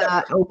 he's like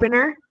the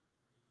opener.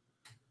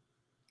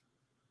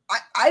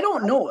 I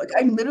don't know. Like,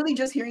 I'm literally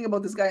just hearing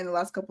about this guy in the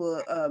last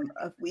couple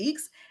of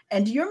weeks.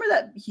 And do you remember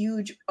that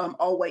huge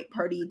all white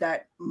party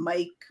that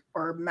Mike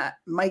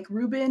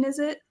Rubin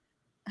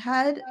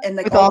had, and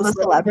like with all the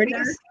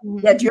celebrities?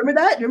 Yeah, do you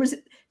remember that?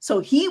 So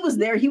he was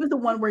there. He was the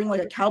one wearing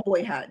like a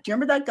cowboy hat. Do you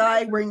remember that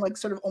guy wearing like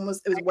sort of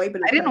almost, it was white,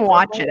 but I didn't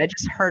watch it. I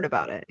just heard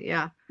about it.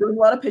 Yeah, there was a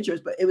lot of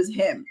pictures, but it was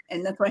him,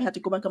 and that's why I had to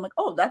go back. I'm like,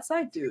 oh, that's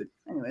that dude.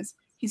 Anyways,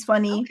 he's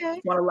funny. Okay.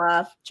 Want to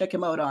laugh? Check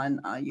him out on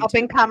YouTube. Up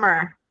and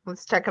comer.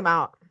 Let's check him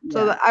out.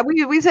 Yeah. So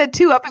we said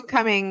 2 up and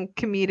coming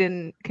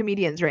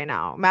comedians right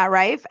now: Matt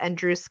Rife and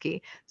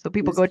Drewski. So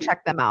people go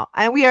check them out.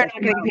 And we are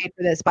not getting paid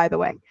for this, by the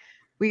way.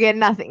 We get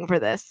nothing for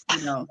this.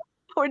 No.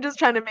 We're just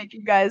trying to make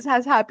you guys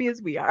as happy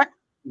as we are.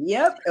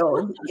 Yep.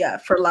 Oh, yeah,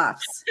 for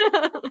laughs.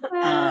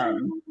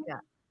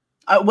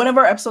 One of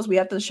our episodes, we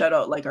have to shout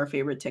out like our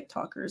favorite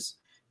TikTokers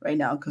right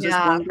now, because there's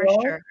one girl,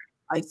 for sure.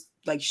 I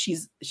like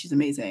she's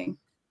amazing.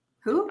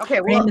 Who?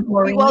 Okay, well,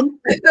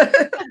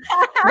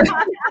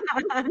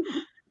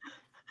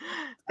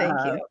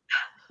 thank you.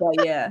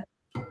 But yeah.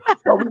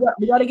 Well,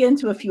 we got to get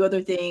into a few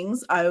other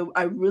things. I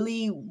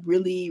really,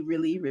 really,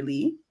 really,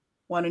 really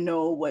want to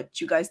know what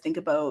you guys think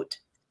about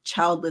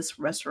childless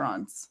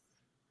restaurants,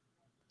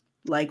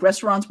 like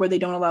restaurants where they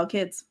don't allow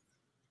kids.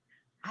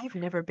 I've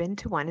never been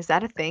to one. Is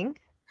that a thing?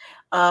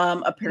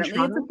 Apparently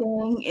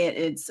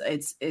it's a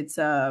thing. It's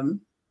I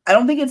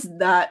don't think it's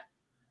that.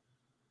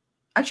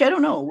 Actually, I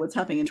don't know what's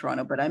happening in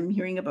Toronto, but I'm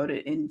hearing about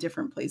it in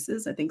different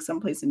places. I think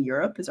some place in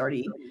Europe has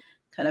already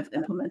kind of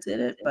implemented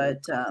it, but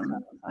I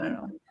don't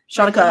know.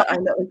 Shanika, I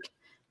know.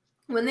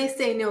 When they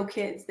say no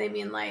kids, they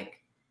mean like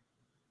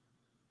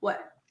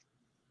what?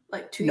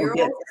 Like No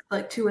 2-year-olds? kids.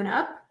 Like 2 and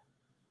up?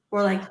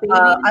 Or like babies?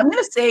 I'm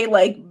gonna say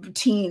like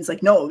teens.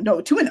 Like no,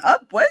 2 and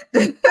up. What?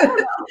 I don't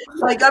know.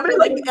 Like I'm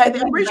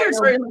pretty sure it's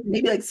starting like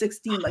maybe like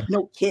 16. Like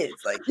no kids.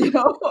 Like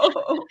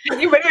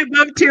Anybody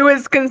above 2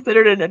 is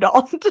considered an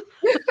adult.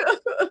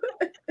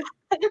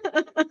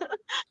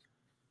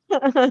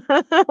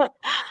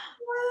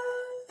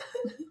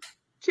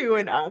 2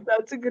 and up.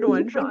 That's a good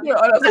one, Sean. They're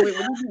honestly, wait,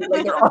 what do you mean?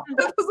 Like they're all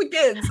those are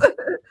kids.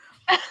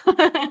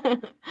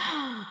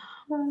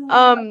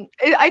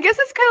 I guess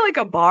it's kind of like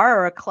a bar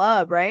or a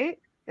club, right?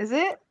 Is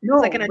it? No,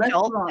 It's like an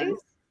adult place.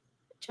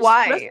 restaurants.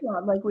 Why?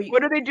 Restaurant, like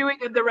What are they doing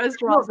at the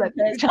restaurants that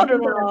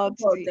children are allowed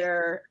to see?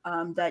 There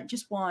that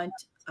just want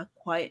a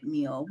quiet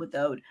meal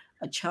without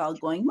a child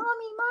going, mommy,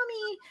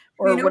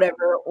 or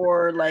whatever,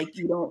 or like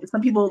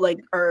some people like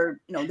are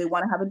they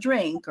want to have a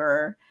drink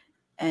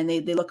and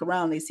they look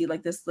around, they see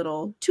like this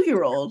little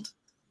 2-year-old.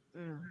 I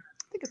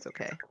think it's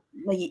okay.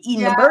 Like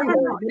eating a burger.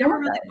 It never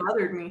really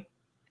bothered me.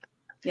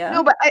 Yeah.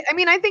 No, but I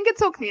mean, I think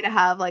it's okay to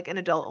have like an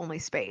adult only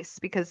space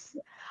because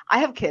I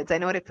have kids. I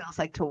know what it feels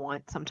like to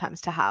want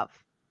sometimes to have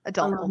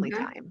adult only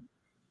time.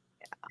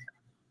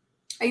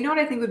 Yeah. You know what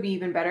I think would be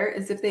even better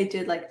is if they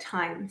did like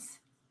times.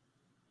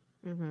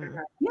 Mm-hmm.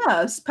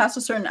 Yeah, past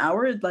a certain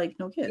hour, like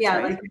no kids. Yeah,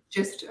 right? like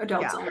just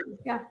adults only.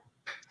 Yeah.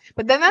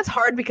 But then that's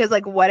hard because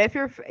like, what if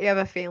you have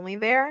a family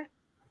there,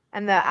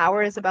 and the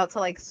hour is about to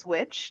like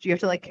switch? Do you have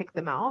to like kick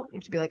them out? You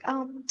have to be like,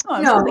 no,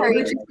 it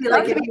would just be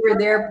like if you were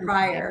there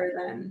prior,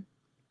 then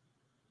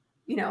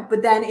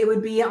but then it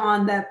would be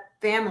on the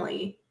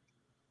family,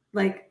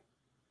 like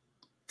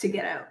to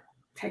get out.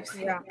 Type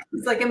thing. Yeah.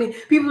 It's like, I mean,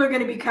 people are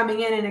going to be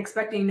coming in and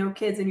expecting no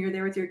kids, and you're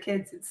there with your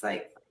kids. It's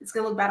like it's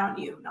going to look bad on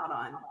you, not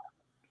on.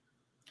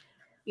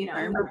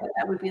 I remember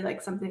that would be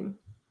like something.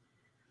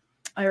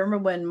 I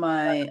remember when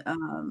my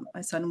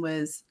son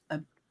was a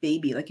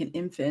baby, like an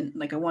infant.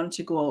 Like I wanted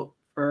to go out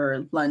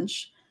for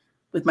lunch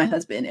with my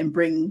husband and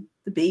bring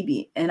the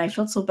baby, and I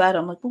felt so bad.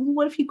 I'm like, well,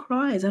 what if he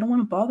cries? I don't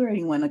want to bother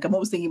anyone. Like I'm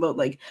always thinking about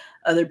like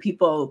other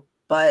people,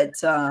 but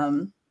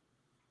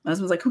my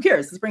husband was like, who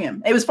cares? Let's bring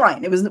him. It was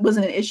fine. It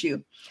wasn't an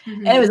issue.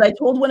 Mm-hmm. Anyways, I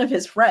told one of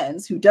his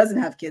friends who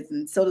doesn't have kids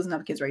and still doesn't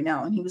have kids right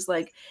now. And he was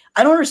like,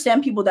 I don't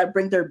understand people that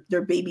bring their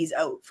babies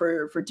out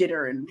for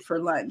dinner and for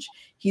lunch.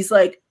 He's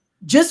like,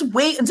 just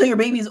wait until your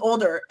baby's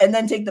older and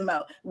then take them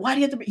out. Why do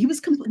you have to? He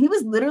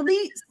was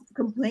literally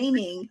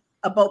complaining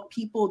about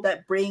people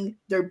that bring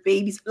their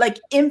babies, like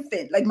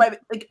infant,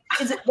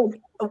 is it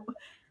like,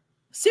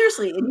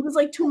 seriously? And he was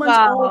like 2 months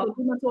old,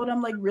 3 months old.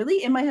 I'm like,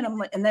 really? In my head, I'm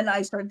like, and then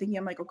I started thinking,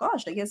 I'm like, oh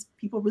gosh, I guess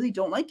people really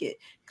don't like it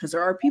because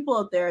there are people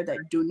out there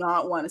that do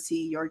not want to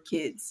see your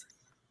kids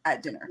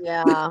at dinner.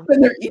 Yeah,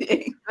 when they're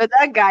eating. But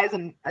that guy's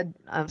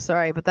I'm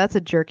sorry, but that's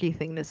a jerky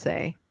thing to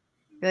say.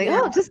 You're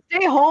like, oh, just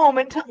stay home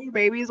until your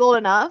baby's old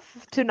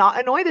enough to not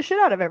annoy the shit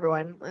out of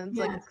everyone. And it's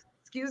like,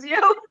 excuse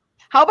you?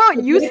 How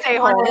about you stay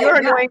home? You're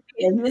annoying.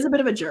 Yeah, he is a bit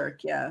of a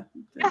jerk. Yeah.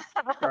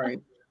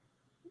 Sorry.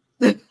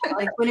 Like,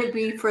 wouldn't it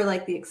be for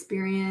like the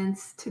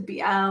experience to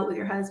be out with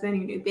your husband,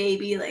 your new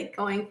baby, like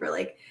going for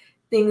like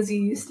things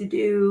you used to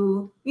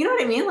do? You know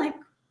what I mean? Like,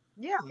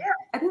 yeah,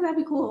 I think that'd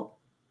be cool.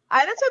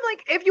 That's what I'm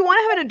like, if you want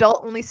to have an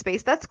adult only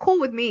space, that's cool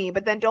with me.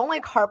 But then don't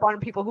like harp on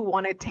people who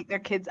want to take their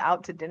kids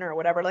out to dinner or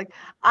whatever. Like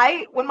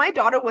when my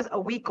daughter was a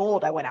week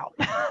old, I went out.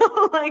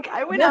 Like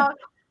I went out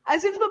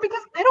as if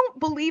because I don't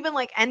believe in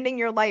like ending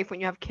your life when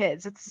you have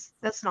kids.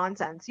 That's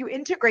nonsense. You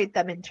integrate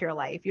them into your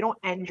life. You don't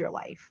end your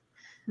life.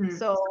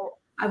 So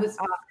I was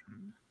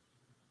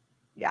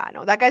yeah,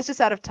 no, that guy's just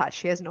out of touch.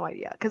 He has no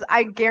idea. Because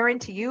I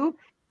guarantee you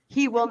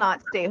he will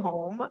not stay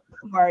home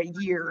for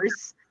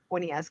years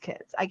when he has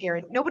kids. I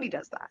guarantee nobody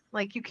does that.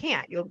 Like you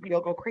can't. You'll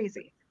go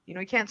crazy.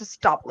 You can't just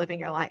stop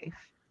living your life.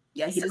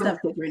 Yeah, he doesn't have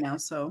kids right now,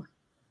 so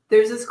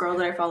there's this girl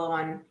that I follow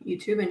on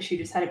YouTube and she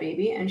just had a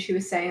baby and she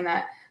was saying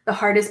that the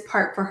hardest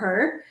part for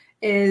her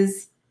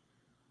is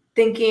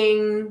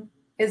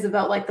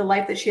about like the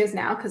life that she has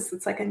now, because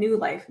it's like a new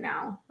life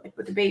now, like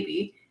with the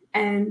baby,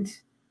 and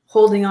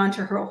holding on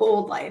to her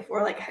old life,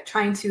 or like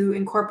trying to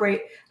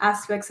incorporate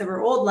aspects of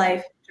her old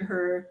life to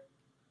her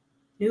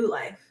new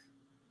life.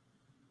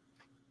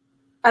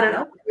 I don't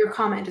know. Your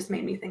comment just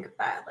made me think of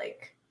that.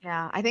 Like,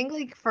 yeah, I think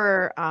like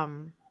for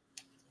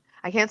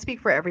I can't speak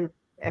for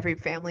every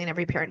family and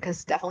every parent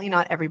because definitely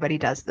not everybody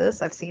does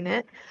this. I've seen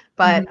it,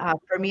 but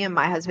for me and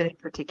my husband in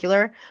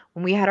particular,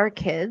 when we had our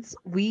kids,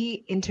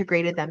 we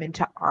integrated them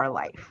into our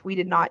life. We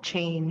did not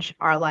change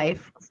our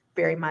life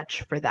very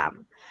much for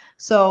them.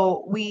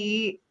 So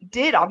we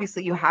did,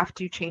 obviously you have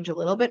to change a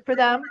little bit for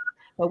them,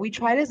 but we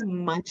tried as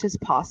much as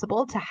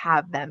possible to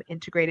have them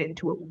integrated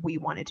into what we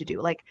wanted to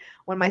do. Like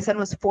when my son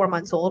was 4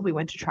 months old, we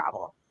went to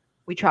travel.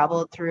 We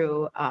traveled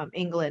through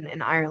England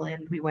and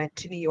Ireland. We went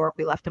to New York.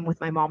 We left him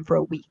with my mom for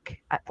a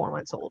week at 4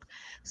 months old.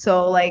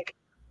 So like,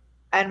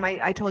 and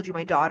I told you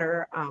my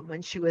daughter,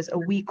 when she was a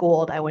week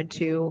old, I went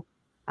to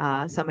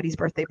somebody's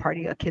birthday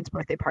party, a kid's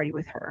birthday party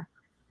with her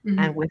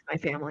and with my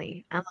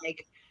family. And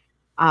like,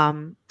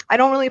 I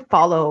don't really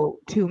follow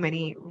too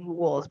many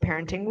rules,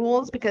 parenting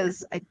rules,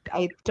 because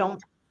I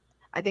don't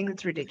I think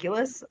it's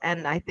ridiculous.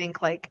 And I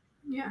think like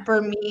Yeah.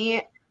 for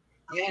me,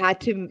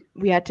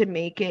 we had to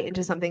make it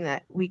into something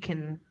that we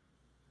can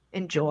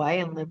enjoy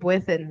and live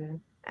with, and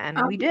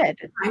we did.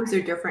 Times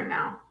are different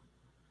now.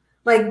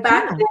 Like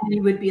back then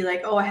you would be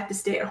like, oh, I have to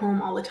stay at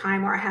home all the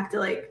time, or I have to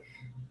like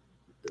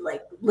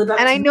live up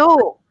And to I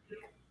know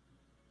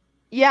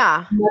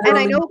Never and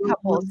I really know knew.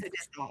 couples who did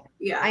that.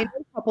 Yeah. I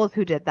know couples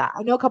who did that.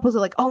 I know couples who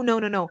are like, oh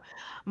no.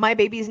 My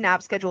baby's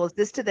nap schedule is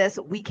this to this.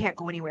 We can't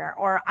go anywhere.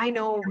 Or I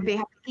know they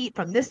have to eat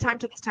from this time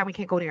to this time. We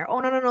can't go anywhere. Oh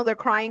no, they're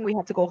crying. We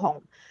have to go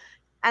home.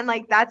 And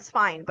like that's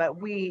fine, but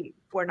we're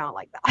not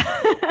like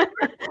that.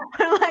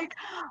 We're like,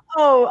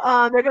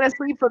 oh, they're gonna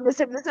sleep from this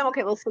time to this time.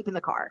 Okay, they'll sleep in the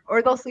car,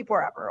 or they'll sleep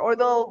wherever, or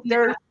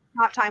their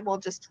nap time will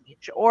just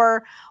change,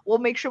 or we'll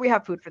make sure we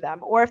have food for them,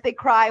 or if they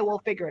cry, we'll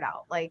figure it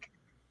out. Like,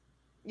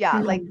 yeah,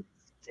 like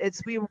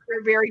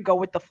we're very go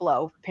with the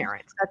flow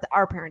parents. That's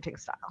our parenting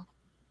style.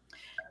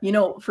 You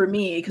know, for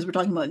me, because we're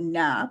talking about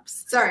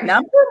naps. Sorry.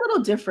 Naps are a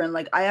little different.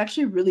 Like I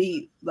actually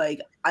really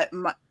like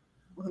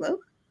hello?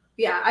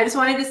 Yeah, I just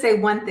wanted to say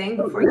one thing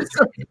before you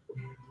started.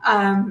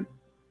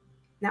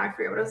 Now I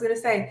forget what I was going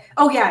to say.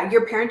 Oh yeah,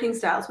 your parenting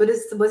styles.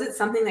 Was it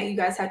something that you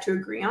guys had to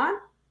agree on,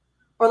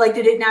 or like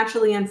did it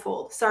naturally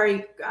unfold?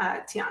 Sorry,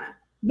 Tiana.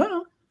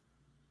 No.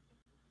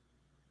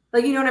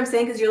 Like you know what I'm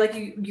saying? Because you're like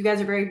you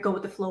guys are very go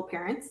with the flow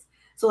parents.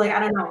 So like I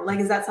don't know. Like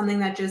is that something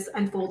that just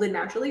unfolded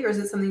naturally, or is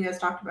it something you guys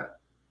talked about?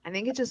 I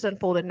think it just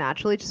unfolded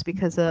naturally, just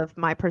because of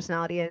my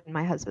personality and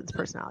my husband's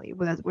personality.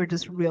 We're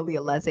just really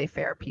a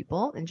laissez-faire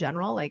people in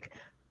general. Like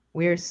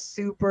we're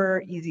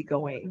super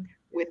easygoing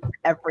with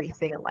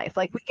everything in life.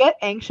 Like we get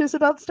anxious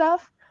about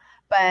stuff,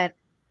 but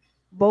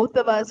both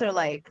of us are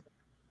like,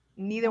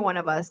 neither one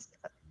of us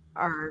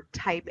are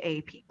type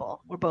A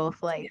people. We're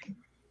both like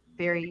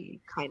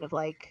very kind of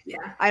like,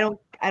 I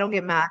don't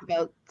get mad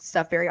about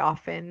stuff very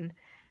often,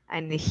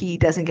 and he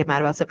doesn't get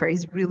mad about stuff very.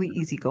 He's really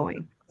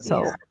easygoing.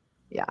 So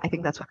yeah, I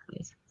think that's what it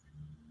is.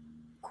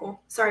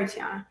 Cool. Sorry,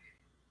 Tiana.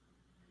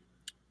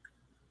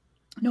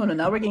 No,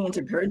 now we're getting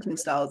into parenting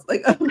styles.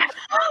 Like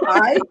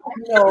I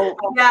know.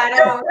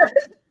 Yeah,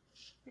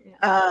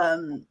 I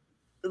know.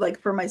 Like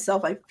for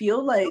myself, I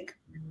feel like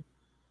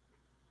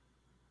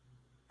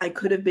I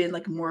could have been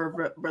like more of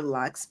a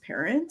relaxed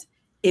parent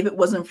if it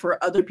wasn't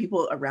for other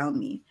people around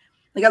me.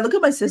 Like I look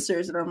at my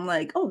sisters and I'm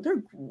like, oh,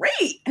 they're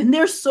great. And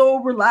they're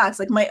so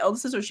relaxed. Like my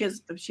eldest sister,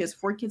 she has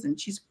 4 kids and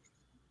she's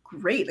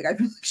great. Like I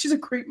feel like she's a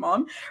great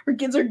mom. Her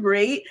kids are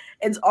great.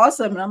 It's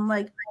awesome. And I'm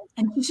like,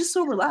 and she's just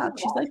so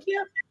relaxed. She's like,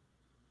 yeah.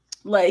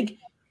 Like,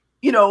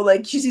 you know,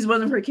 like she sees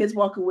one of her kids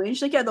walk away. And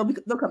she's like, yeah,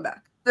 they'll come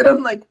back. And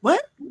I'm like,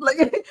 what?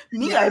 Like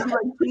me, I'd be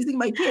like pleasing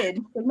my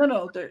kid. Like,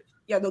 no,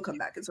 they'll come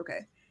back. It's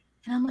okay.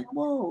 And I'm like,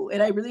 whoa.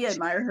 And I really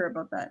admire her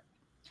about that.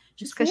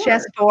 Just because she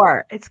has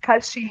 4. It's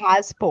because she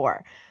has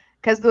 4.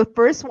 Because the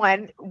first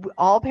one,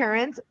 all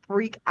parents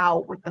freak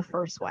out with the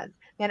first one.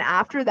 Then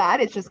after that,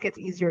 it just gets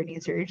easier and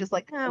easier. You're just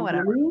like,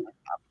 whatever. Really?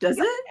 Does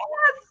it?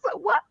 Yes.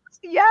 What?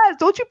 Yes.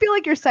 Don't you feel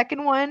like your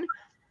second one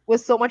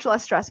was so much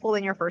less stressful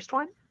than your first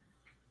one?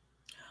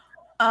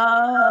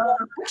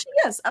 Actually,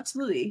 yes,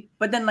 absolutely.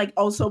 But then, like,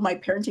 also my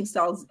parenting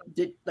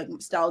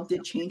style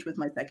did change with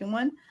my second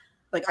one.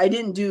 Like, I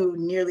didn't do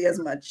nearly as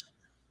much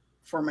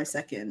for my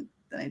second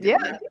than I did.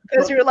 Yeah,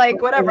 because you're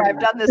like, whatever.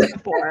 I've done this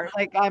before.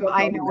 Like, I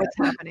know what's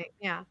happening.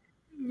 Yeah.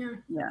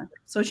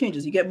 So it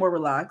changes. You get more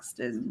relaxed,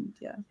 and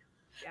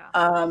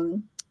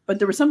but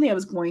there was something I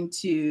was going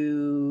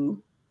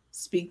to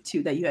speak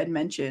to that you had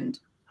mentioned.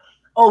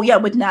 Oh yeah,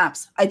 with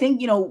naps. I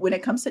think, you know, when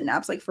it comes to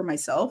naps, like for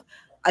myself,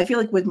 I feel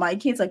like with my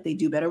kids, like they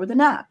do better with a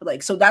nap.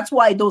 Like, so that's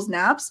why those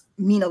naps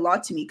mean a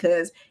lot to me,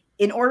 because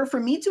in order for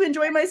me to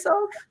enjoy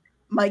myself,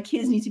 my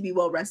kids need to be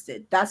well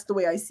rested. That's the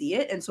way I see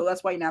it. And so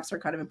that's why naps are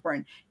kind of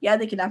important. Yeah,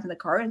 they can nap in the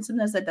car, and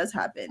sometimes that does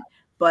happen.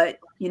 But,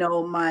 you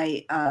know,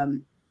 my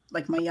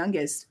like my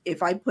youngest,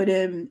 if I put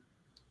him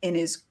in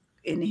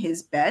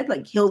his bed,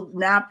 like he'll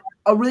nap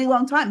a really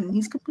long time and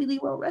he's completely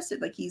well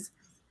rested. Like he's,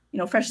 you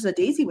know, fresh as a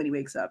daisy when he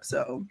wakes up.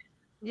 So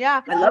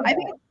yeah, I love that. I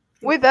think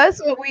with us,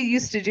 what we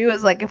used to do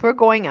is, like, if we're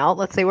going out,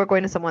 let's say we're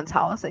going to someone's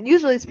house, and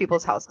usually it's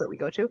people's house that we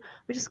go to,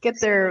 we just get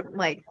their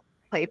like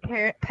play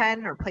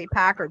pen or play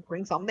pack or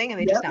bring something,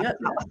 and they just nap.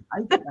 I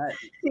did that.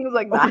 Things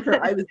like that.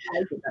 Sure. I did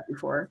that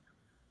before.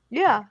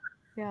 Yeah.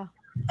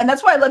 And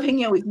that's why I love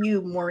hanging out with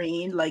you,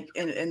 Maureen. Like,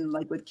 and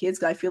like with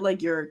kids, I feel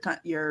like you're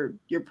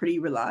pretty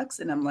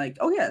relaxed, and I'm like,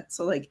 oh yeah,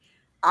 so like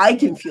I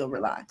can feel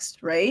relaxed,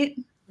 right?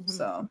 Mm-hmm.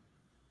 So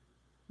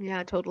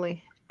yeah,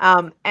 totally.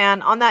 And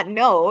on that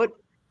note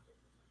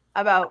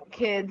about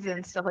kids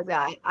and stuff like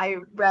that, I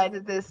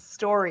read this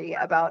story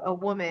about a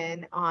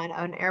woman on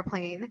an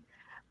airplane.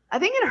 I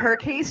think in her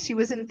case, she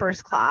was in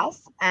first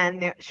class,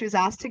 and she was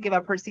asked to give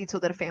up her seat so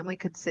that a family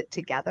could sit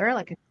together,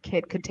 like a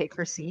kid could take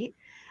her seat.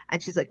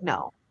 And she's like,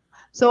 no.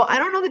 So I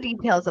don't know the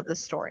details of the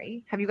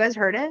story. Have you guys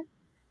heard it?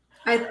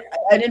 I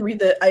didn't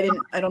read I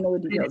don't know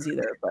the details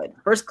either, but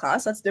first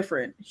class, that's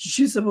different.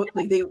 She's supposed,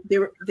 like,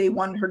 they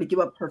wanted her to give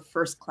up her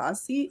first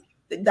class seat.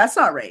 That's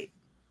not right.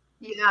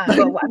 Yeah,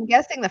 but I'm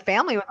guessing the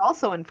family was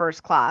also in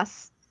first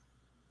class.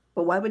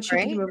 But why would she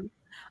give up?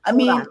 I Hold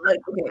mean, on. like,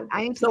 okay,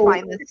 I need to so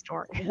find this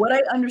story. what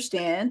I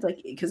understand,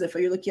 like, because if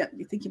you're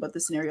thinking about the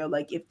scenario,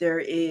 like, if there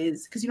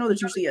is, because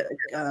there's usually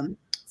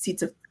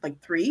seats of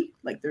like three,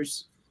 like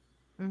there's,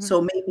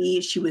 so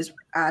maybe she was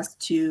asked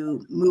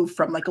to move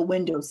from like a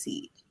window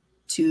seat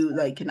to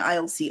like an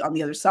aisle seat on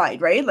the other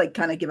side, right? Like,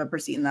 kind of give up her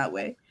seat in that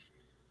way.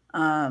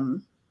 I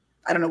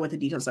don't know what the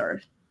details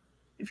are.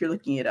 If you're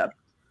looking it up,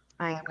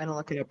 I am going to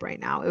look it up right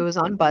now. It was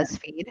on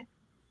BuzzFeed.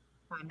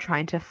 I'm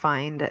trying to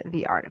find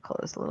the article.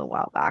 It was a little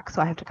while back,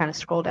 so I have to kind of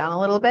scroll down a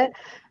little bit.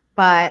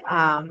 But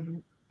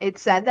it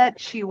said that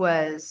she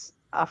was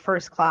a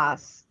first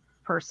class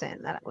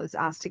person that was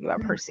asked to give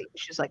up her seat.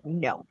 She's like,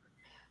 no.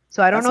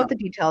 So I don't know what the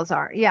details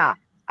are. Yeah,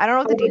 I don't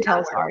know what the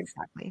details are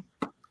exactly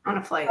on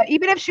a flight. But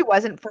even if she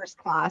wasn't first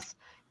class,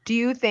 do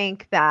you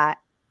think that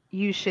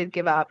you should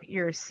give up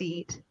your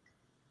seat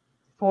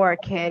for a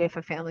kid if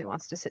a family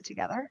wants to sit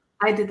together?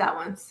 I did that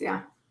once,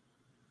 yeah.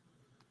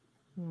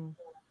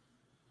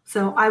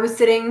 So I was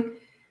sitting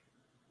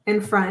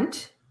in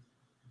front,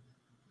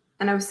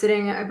 and I was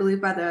sitting, I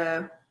believe,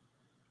 I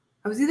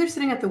was either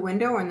sitting at the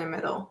window or in the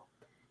middle,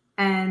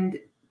 and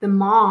the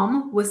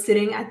mom was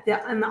sitting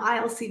in the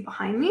aisle seat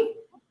behind me,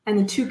 and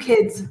the two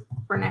kids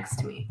were next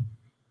to me,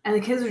 and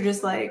the kids were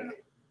just like,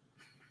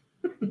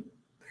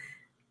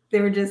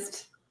 they were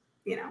just,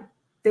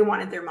 they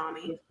wanted their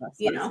mommy,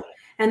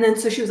 and then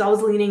so she was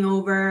always leaning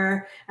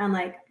over and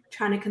like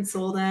trying to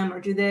console them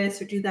or do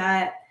this or do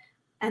that.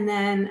 And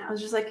then I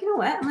was just like, you know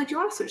what? I'm like, do you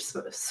want to switch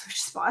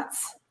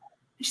spots?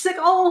 And she's like,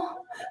 oh,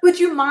 would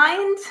you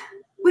mind?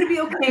 Would it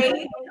be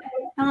okay?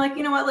 I'm like,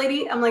 you know what,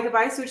 lady? I'm like, if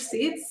I switch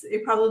seats,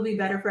 it'd probably be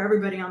better for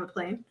everybody on the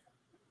plane.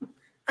 So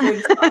I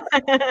just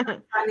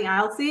on the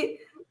aisle seat,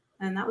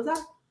 and that was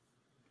that.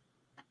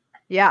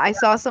 Yeah, I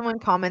saw someone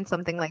comment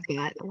something like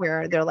that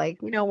where they're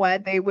like, you know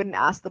what? They wouldn't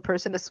ask the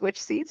person to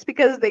switch seats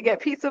because they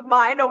get peace of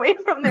mind away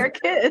from their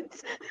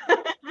kids.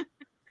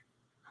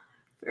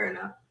 Fair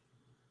enough.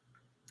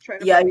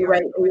 Yeah, you're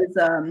right. It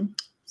was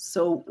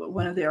so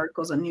one of the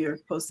articles on New York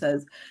Post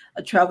says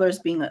a traveler is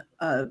being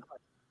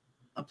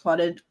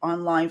applauded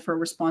online for a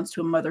response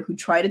to a mother who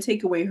tried to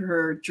take away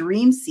her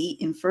dream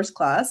seat in first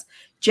class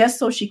just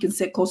so she can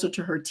sit closer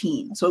to her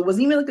teen. So it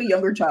wasn't even like a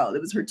younger child;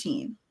 it was her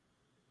teen.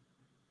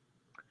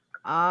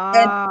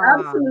 And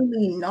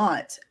absolutely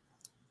not.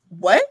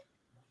 What?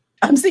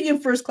 I'm sitting in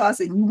first class,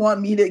 and you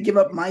want me to give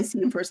up my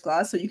seat in first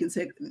class so you can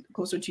sit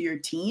closer to your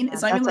teen?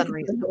 It's not even like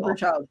a younger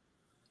child.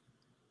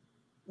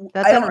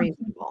 That's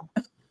unreasonable.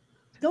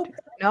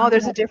 No,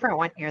 there's a different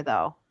one here,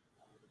 though.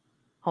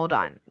 Hold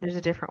on. There's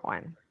a different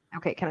one.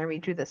 Okay, can I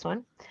read you this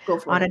one? Go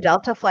for it. On a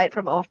Delta flight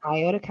from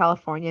Ohio to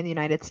California in the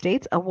United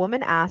States, a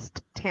woman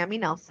asked Tammy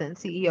Nelson,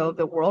 CEO of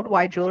the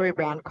worldwide jewelry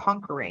brand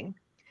Conquering,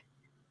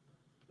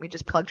 we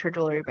just plugged her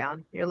jewelry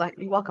brand. You're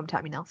welcome,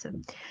 Tammy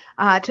Nelson,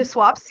 to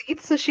swap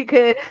seats so she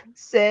could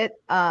sit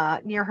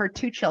near her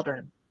two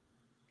children.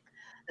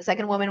 The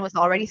second woman was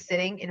already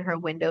sitting in her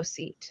window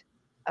seat,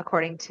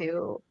 according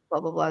to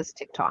blah, blah, blah's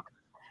TikTok.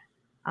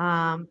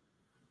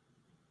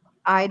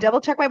 I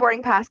double-checked my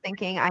boarding pass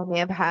thinking I may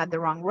have had the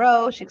wrong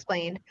row, she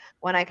explained.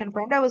 When I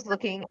confirmed I was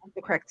looking at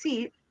the correct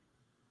seat,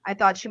 I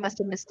thought she must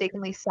have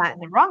mistakenly sat in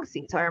the wrong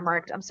seat. So I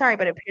remarked, I'm sorry,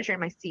 but it appears you're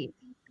in my seat.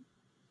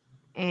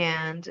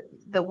 And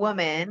the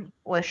woman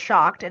was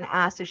shocked and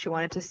asked if she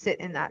wanted to sit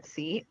in that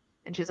seat.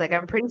 And she's like,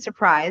 I'm pretty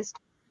surprised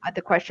at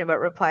the question, but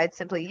replied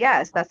simply,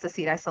 yes, that's the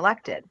seat I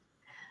selected.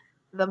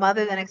 The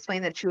mother then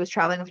explained that she was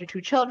traveling with her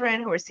two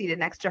children who were seated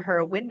next to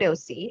her window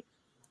seat.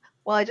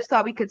 Well, I just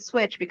thought we could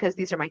switch because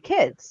these are my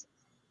kids.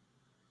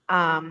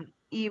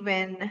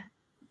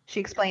 She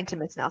explained to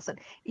Miss Nelson,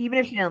 even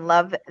if she didn't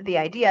love the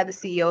idea, the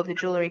CEO of the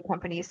jewelry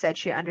company said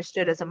she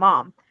understood as a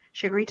mom.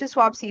 She agreed to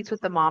swap seats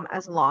with the mom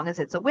as long as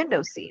it's a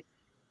window seat.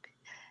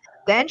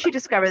 Then she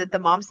discovered that the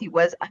mom's seat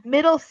was a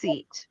middle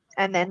seat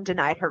and then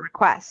denied her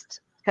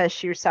request because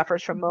she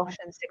suffers from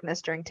motion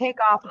sickness during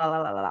takeoff, la,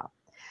 la, la, la, la.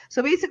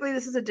 So basically,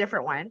 this is a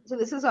different one. So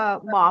this is a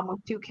mom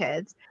with two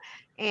kids,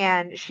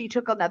 and she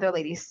took another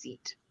lady's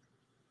seat.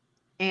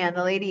 And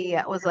the lady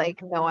was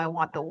like, no, I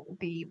want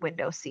the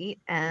window seat.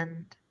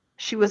 And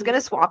she was going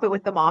to swap it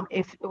with the mom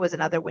if it was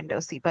another window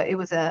seat, but it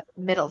was a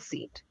middle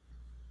seat.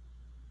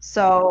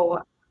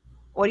 So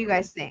what do you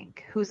guys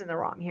think? Who's in the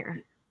wrong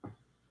here?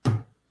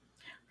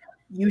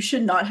 You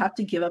should not have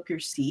to give up your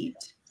seat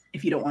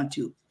if you don't want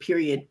to,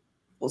 period,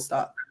 full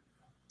stop.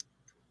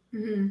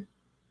 Mm-hmm.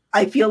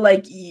 I feel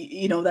like,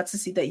 that's the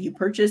seat that you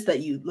purchased,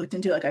 that you looked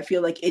into. Like, I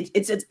feel like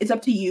it's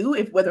up to you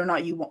if whether or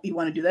not you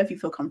want to do that, if you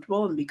feel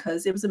comfortable. And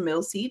because it was a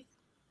middle seat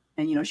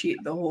and, the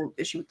whole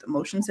issue with the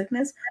motion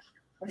sickness,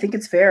 I think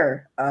it's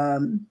fair.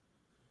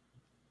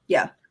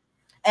 Yeah.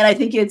 And I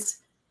think it's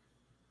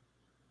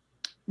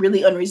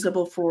really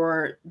unreasonable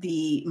for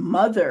the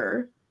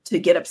mother to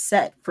get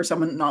upset for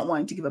someone not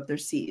wanting to give up their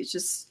seat. It's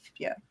just,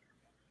 yeah.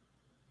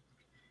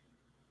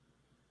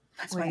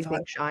 That's what I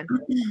think, Sean.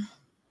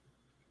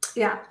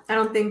 Yeah, I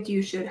don't think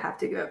you should have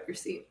to give up your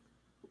seat.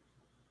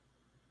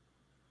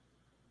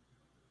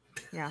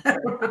 Yeah.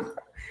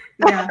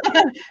 Yeah.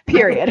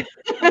 Period.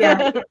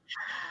 Yeah.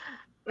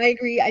 I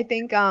agree. I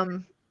think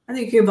I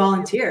think you can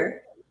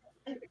volunteer.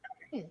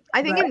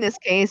 I think in this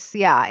case,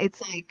 yeah,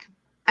 it's like,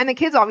 and the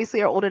kids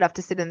obviously are old enough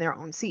to sit in their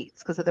own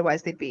seats because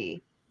otherwise they'd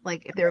be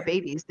like, if they were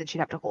babies, then she'd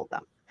have to hold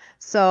them.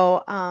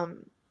 So,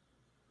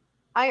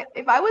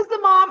 if I was the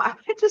mom, I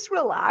would just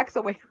relax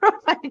away from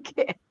my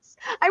kids.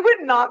 I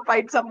would not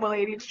fight some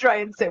lady to try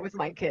and sit with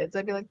my kids.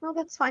 I'd be like, no,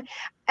 that's fine.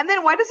 And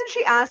then why doesn't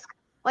she ask,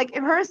 like,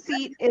 if her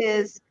seat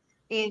is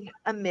in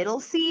a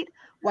middle seat,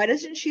 why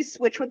doesn't she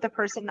switch with the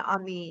person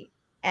on the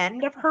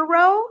end of her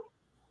row?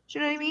 Do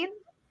you know what I mean?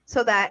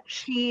 So that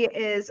she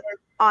is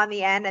on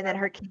the end and then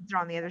her kids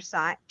are on the other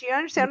side. Do you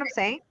understand what I'm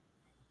saying?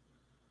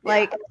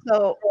 Like,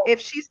 so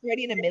if she's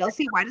already in a middle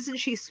seat, why doesn't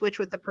she switch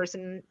with the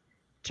person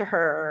to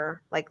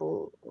her, like,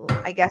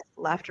 I guess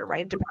left or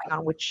right, depending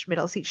on which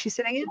middle seat she's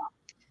sitting in?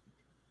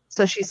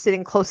 So she's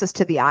sitting closest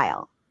to the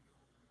aisle.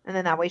 And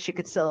then that way she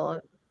could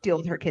still deal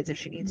with her kids if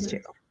she needs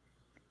to.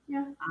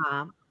 Yeah.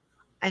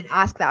 And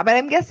ask that. But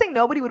I'm guessing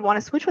nobody would want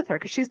to switch with her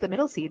because she's the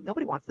middle seat.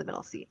 Nobody wants the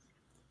middle seat.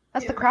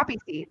 That's the crappy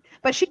seat.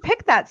 But she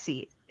picked that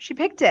seat. She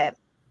picked it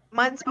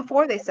months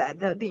before, they said.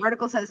 The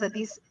article says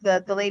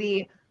that the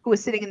lady who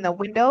was sitting in the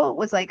window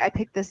was like, I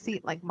picked this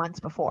seat like months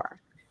before.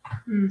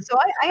 So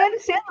I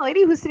understand the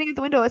lady who's sitting at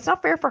the window. It's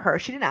not fair for her.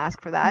 She didn't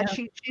ask for that.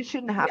 Yeah. She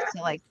shouldn't have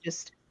to like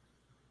just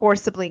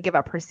forcibly give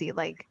up her seat.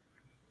 Like,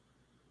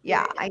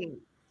 I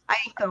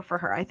feel for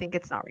her. I think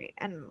it's not right.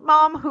 And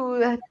mom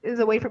who is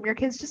away from your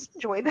kids, just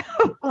enjoy the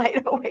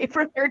flight away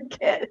from your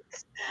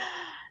kids.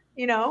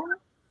 You know?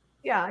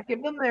 Yeah,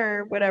 give them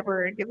their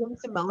whatever, give them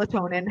some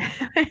melatonin,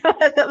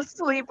 let them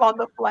sleep on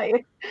the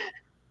flight.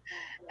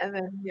 And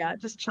then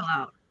just chill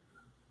out.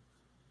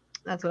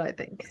 That's what I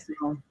think.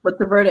 So, what's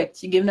the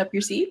verdict? You giving up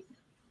your seat?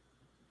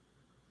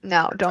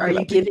 No, don't. Are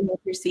you giving up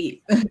your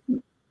seat?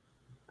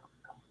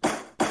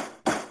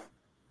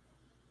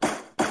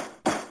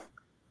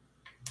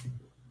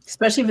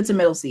 Especially if it's a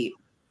middle seat.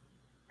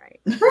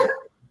 Right.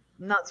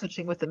 I'm not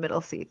switching with the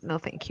middle seat. No,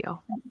 thank you.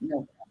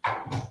 No.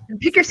 And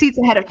pick your seats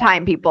ahead of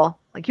time, people.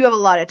 Like, you have a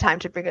lot of time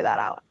to figure that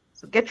out.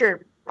 So get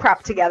your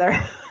crap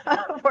together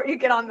before you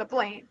get on the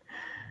plane.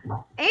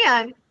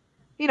 And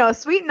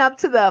sweeten up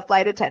to the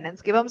flight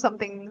attendants. Give them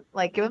something,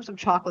 like give them some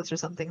chocolates or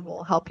something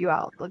will help you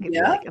out. They'll give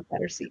you like a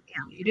better seat. Yeah,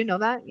 you didn't know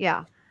that?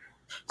 Yeah.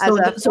 As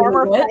a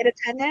former flight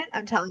attendant,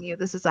 I'm telling you,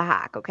 this is a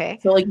hack, okay?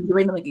 So like you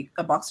bring them like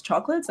a box of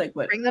chocolates? Like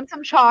what? Bring them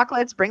some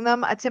chocolates, bring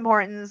them a Tim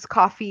Hortons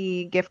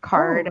coffee gift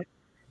card. Oh.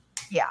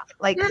 Yeah,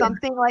 like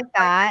something like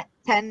that.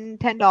 $10,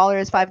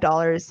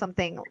 $5,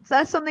 something. So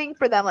that's something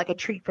for them, like a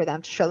treat for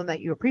them to show them that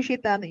you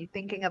appreciate them, that you're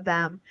thinking of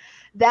them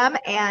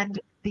and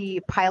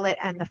the pilot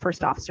and the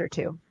first officer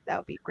too. That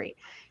would be great.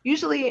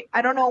 Usually,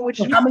 I don't know which.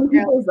 So how many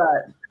people is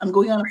that? I'm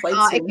going on a flight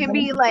soon.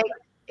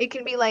 It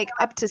can be like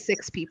up to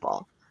 6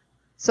 people.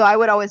 So I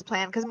would always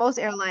plan, because most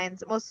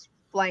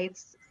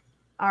flights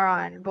are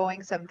on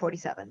Boeing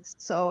 747s.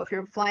 So if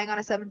you're flying on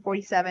a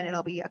 747,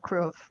 it'll be a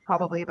crew of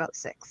probably about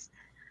 6.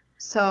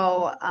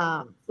 So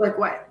like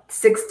what,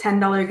 6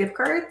 $10 gift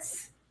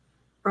cards,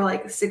 or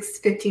like 6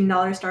 $15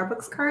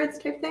 Starbucks cards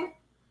type thing?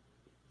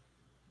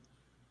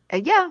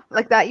 Yeah,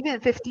 like that. Even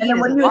 15. And then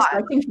what are you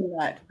expecting from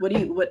that?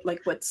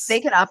 What's? They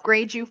can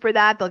upgrade you for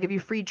that. They'll give you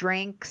free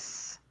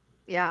drinks.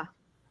 Yeah,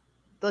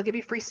 they'll give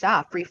you free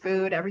stuff, free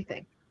food,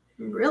 everything.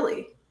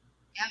 Really?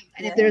 Yeah.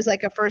 And if there's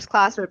like a first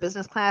class or a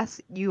business class,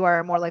 you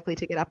are more likely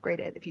to get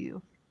upgraded. If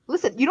you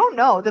listen, you don't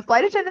know. The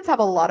flight attendants have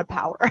a lot of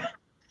power.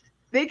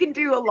 They can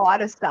do a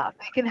lot of stuff.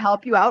 They can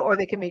help you out, or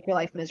they can make your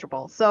life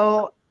miserable.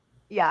 So,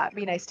 yeah,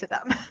 be nice to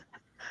them.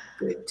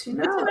 Good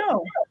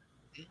to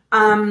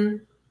know.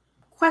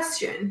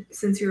 Question,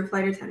 since you're a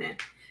flight attendant,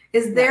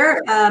 is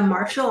there a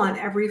marshal on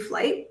every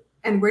flight,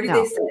 and where do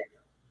they sit?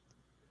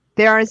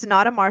 There is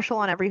not a marshal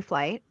on every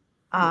flight.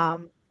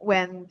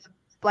 When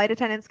flight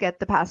attendants get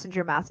the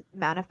passenger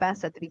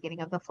manifest at the beginning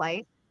of the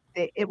flight,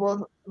 it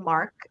will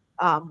mark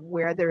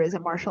where there is a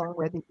marshal and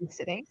where they'd be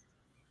sitting.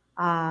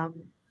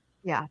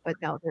 Yeah, but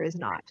no, there is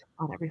not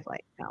on every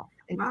flight. No,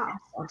 it's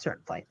on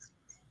certain flights.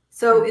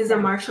 So is a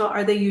marshal,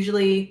 are they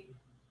usually,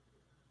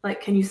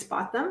 like, can you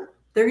spot them?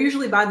 They're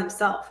usually by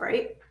themselves,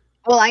 right?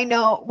 Well, I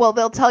know. Well,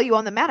 they'll tell you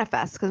on the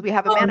manifest, because we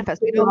have a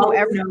manifest. We know who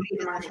everybody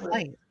is on the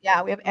flight.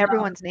 Yeah, we have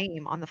everyone's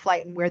name on the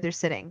flight and where they're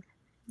sitting.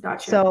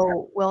 Gotcha.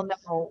 So we'll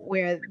know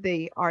where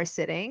they are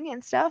sitting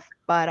and stuff.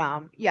 But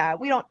yeah,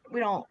 we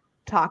don't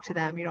talk to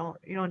them. You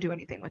don't do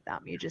anything with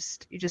them. You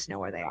just know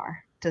where they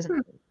are.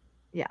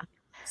 Yeah.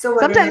 So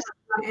sometimes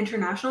on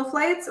international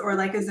flights, or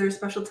like, is there a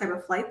special type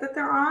of flight that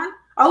they're on?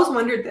 I always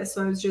wondered this,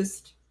 so I was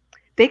just.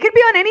 They could be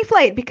on any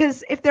flight,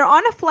 because if they're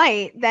on a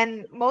flight,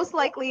 then most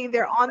likely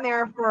they're on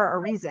there for a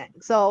reason.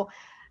 So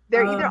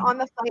they're either on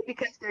the flight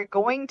because they're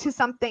going to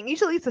something.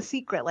 Usually it's a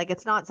secret. Like,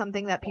 it's not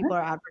something that people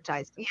are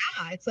advertising.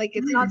 Yeah, it's like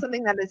it's not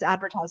something that is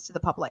advertised to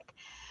the public.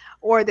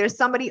 Or there's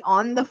somebody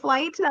on the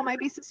flight that might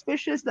be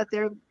suspicious that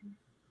they're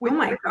with. Oh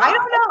my God. I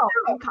don't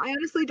know. I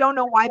honestly don't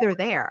know why they're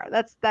there.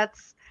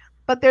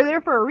 But they're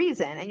there for a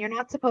reason, and you're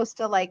not supposed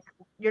to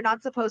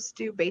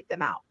bait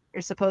them out.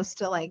 You're supposed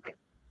to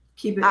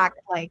keep it on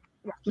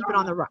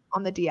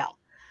the DL.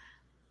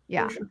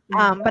 Yeah.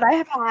 But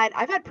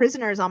I've had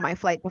prisoners on my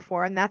flight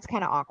before, and that's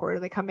kind of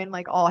awkward. They come in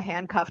like all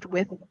handcuffed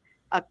with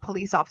a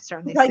police officer,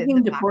 and they They're sit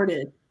getting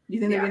deported. Do you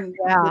think they're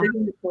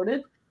getting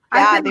deported?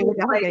 Yeah, they were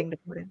definitely getting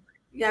deported.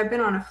 Yeah, I've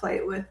been on a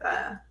flight with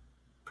a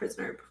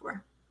prisoner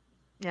before.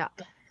 Yeah.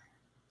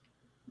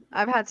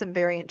 I've had some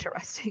very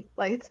interesting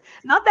flights.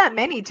 Not that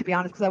many, to be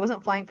honest, because I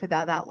wasn't flying for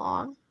that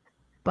long.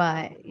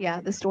 But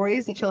yeah, the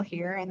stories that you'll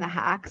hear and the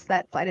hacks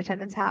that flight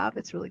attendants have,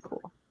 it's really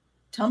cool.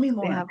 Tell me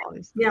more. They have all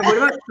these. Yeah, what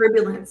about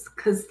turbulence?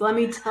 Because let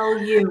me tell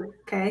you,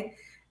 okay,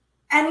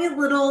 any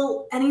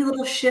little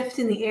shift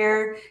in the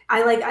air,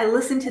 I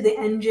listen to the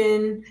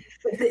engine.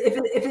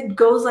 If it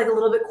goes like a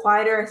little bit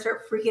quieter, I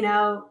start freaking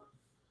out.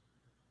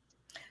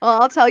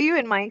 Well, I'll tell you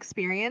in my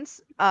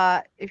experience,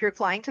 if you're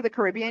flying to the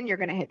Caribbean, you're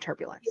going to hit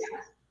turbulence. Yeah,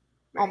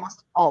 right.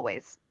 Almost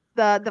always.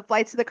 The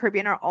flights to the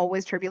Caribbean are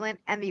always turbulent,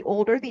 and the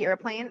older the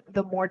airplane,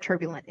 the more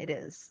turbulent it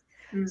is.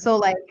 Mm-hmm. So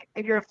like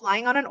if you're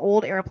flying on an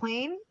old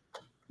airplane,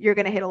 you're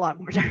going to hit a lot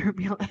more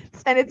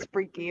turbulence, and it's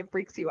freaky. It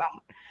freaks you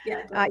out.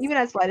 Yeah. Even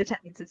as flight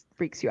attendants, it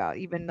freaks you out,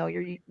 even though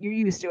you're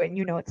used to it and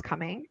you know it's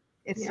coming.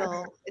 It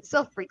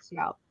still freaks you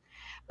out.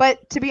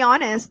 But to be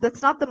honest,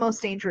 that's not the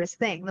most dangerous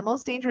thing. The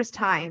most dangerous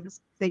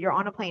times that you're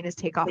on a plane is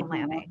takeoff and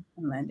landing.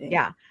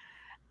 Yeah.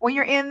 When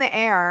you're in the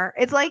air,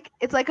 it's like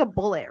a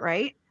bullet,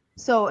 right?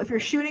 So if you're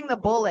shooting the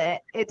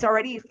bullet, it's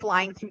already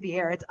flying through the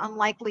air. It's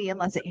unlikely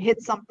unless it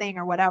hits something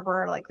or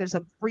whatever, like there's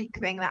a freak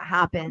thing that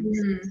happens,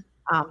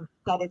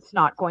 that it's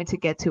not going to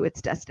get to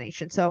its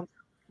destination. So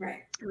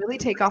really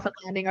takeoff and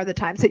landing are the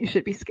times that you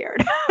should be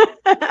scared.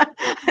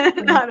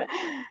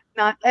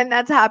 And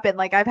that's happened.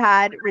 Like I've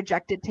had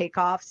rejected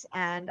takeoffs,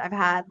 and I've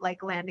had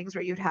like landings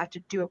where you'd have to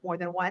do it more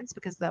than once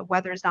because the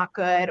weather's not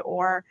good,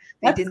 or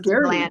they didn't do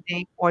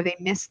landing, or they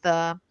missed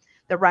the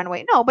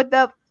runway. No, but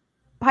the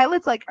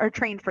pilots like are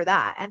trained for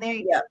that, and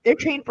they're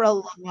trained for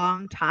a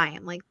long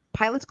time. Like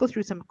pilots go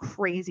through some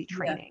crazy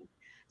training,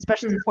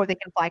 especially before they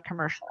can fly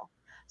commercial.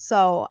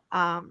 So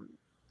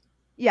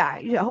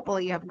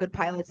hopefully you have good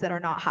pilots that are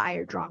not high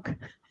or drunk.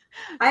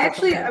 I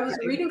was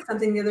reading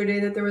something the other day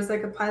that there was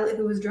like a pilot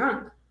who was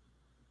drunk.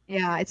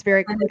 Yeah, it's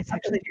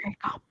actually very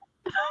common.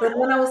 But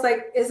then I was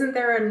like, isn't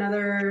there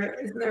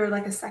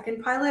like a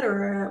second pilot,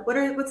 or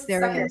what's the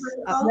second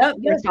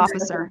called? First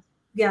officer.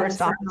 Yeah,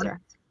 first officer.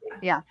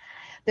 Yeah.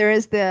 There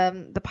is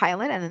the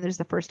pilot, and then there's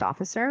the first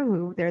officer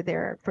who they're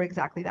there for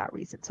exactly that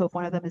reason. So if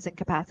one of them is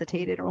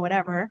incapacitated or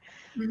whatever,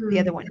 the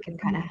other one can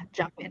kind of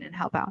jump in and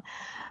help out.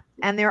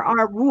 And there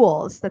are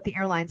rules that the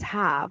airlines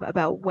have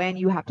about when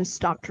you have to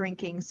stop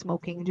drinking,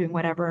 smoking, doing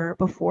whatever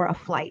before a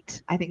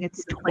flight. I think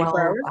it's 12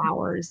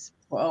 hours.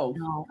 Whoa.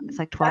 No, it's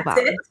like 12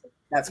 hours.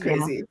 That's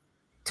crazy. Yeah.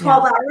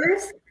 12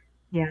 hours?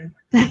 Yeah.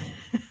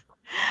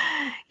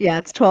 Yeah,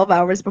 it's 12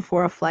 hours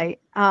before a flight.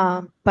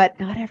 But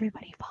not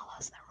everybody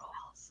follows the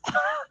rules.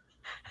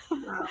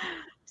 Wow.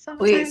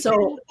 Sometimes they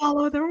don't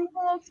follow the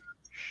rules.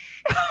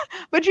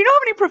 But you know how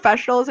many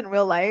professionals in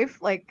real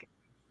life like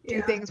do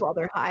things while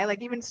they're high,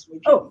 like even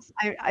surgeons.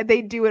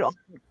 They do it on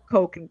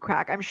coke and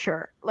crack. I'm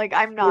sure. Like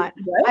I'm not.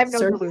 I have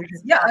no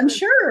delusions. Yeah, I'm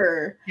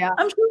sure. Yeah,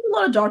 I'm sure there's a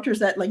lot of doctors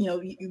that like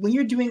when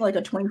you're doing like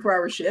a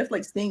 24-hour shift,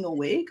 like staying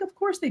awake. Of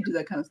course, they do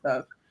that kind of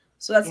stuff.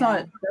 So that's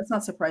not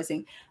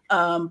surprising.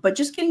 But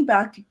just getting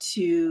back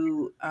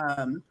to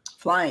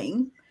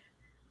flying,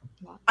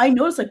 I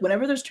noticed like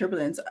whenever there's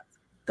turbulence,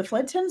 the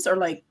flight attendants are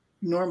like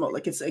normal.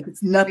 Like it's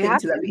nothing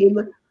to them.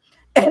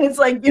 And it's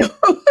like,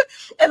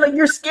 and like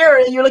you're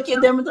scared and you're looking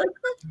at them and like,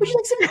 would you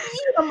like some to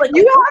eat? I'm like,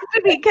 you have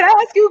to be. Can I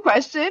ask you a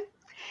question?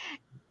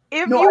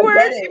 If you looked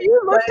at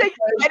your flight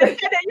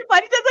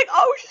attendant like,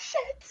 oh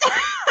shit,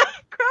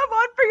 grab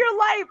on for your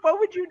life, what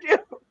would you do?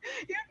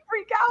 You'd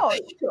freak out.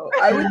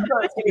 I would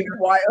start getting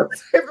wild.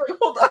 Like,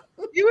 hold on.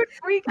 You would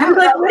freak out. I'm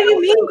like, what do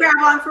you mean grab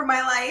on for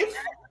my life?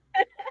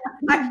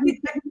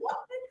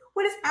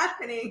 What is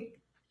happening?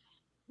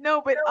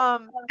 No, but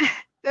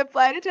the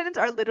flight attendants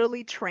are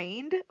literally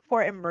trained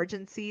for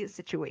emergency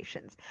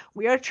situations.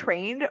 We are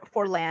trained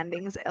for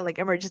landings, like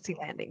emergency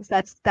landings.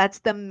 That's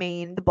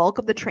the bulk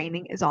of the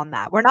training is on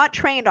that. We're not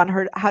trained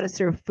on how to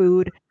serve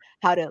food,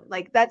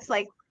 that's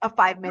like a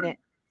 5-minute.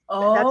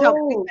 Oh, that's how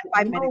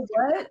 5 minutes.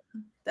 What?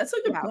 That's a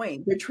good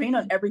point. They're trained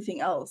on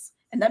everything else,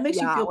 and that makes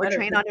you feel better. We're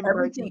trained on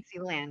emergency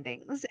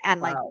landings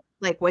and like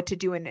what to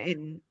do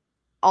in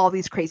all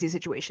these crazy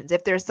situations.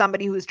 If there's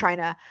somebody who's trying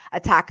to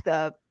attack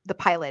the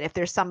pilot, if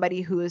there's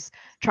somebody who's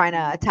trying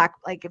to attack,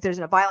 like if there's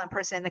a violent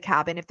person in the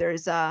cabin, if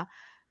there's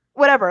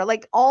whatever,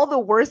 like all the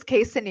worst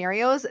case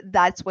scenarios,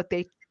 that's what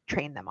they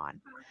train them on.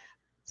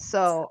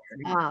 So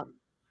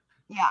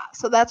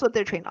so that's what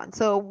they're trained on.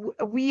 So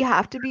we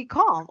have to be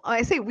calm.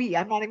 I say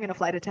I'm not even a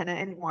flight attendant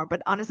anymore,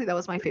 but honestly, that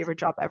was my favorite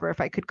job ever.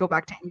 If I could go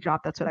back to any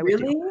job, that's what I would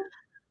do.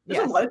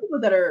 There's a lot of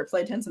people that are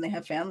flight attendants and they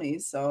have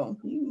families, so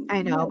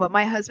I know. But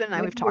my husband and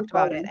I, we've talked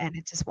about it, and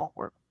it just won't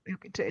work.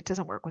 It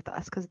doesn't work with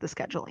us because of the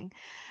scheduling.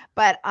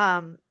 But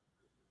they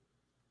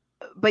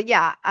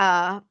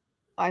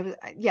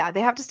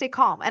have to stay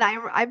calm. And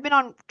I've been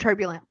on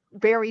turbulent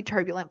very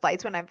turbulent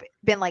flights when I've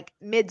been like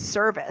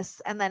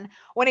mid-service, and then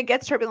when it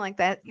gets turbulent like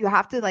that, you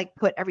have to like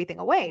put everything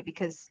away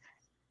because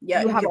you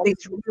have all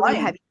these really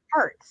heavy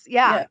parts.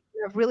 Yeah,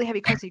 you have really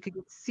heavy parts, so you could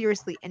get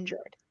seriously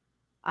injured.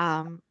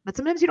 But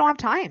sometimes you don't have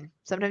time.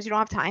 Sometimes you don't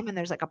have time, and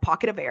there's like a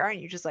pocket of air, and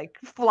you just like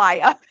fly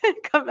up and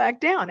come back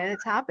down, and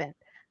it's happened.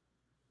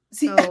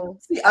 See,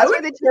 I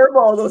would be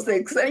terrible all those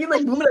things. And you're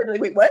like,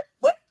 wait, what?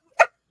 What?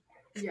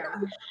 Yeah,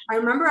 I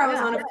remember I was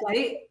on a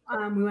flight.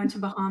 We went to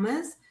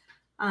Bahamas,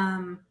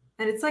 and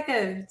it's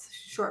a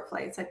short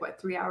flight. It's like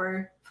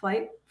 3-hour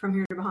flight from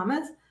here to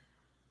Bahamas.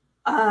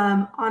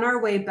 On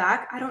our way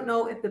back, I don't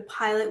know if the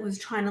pilot was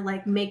trying to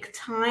like make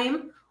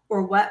time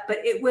or what, but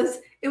it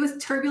was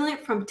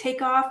turbulent from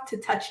takeoff to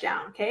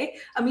touchdown. Okay,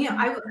 I mean,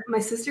 my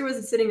sister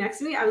was sitting next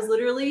to me. I was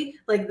literally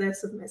like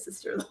this with my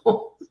sister the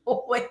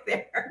whole way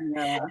there.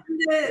 Yeah.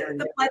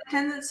 The flight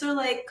attendants are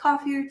like,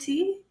 coffee or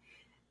tea,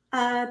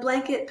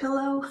 blanket,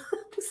 pillow,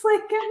 just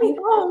like get me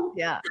home.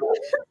 Yeah.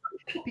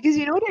 Because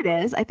you know what it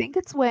is? I think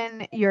it's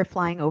when you're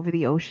flying over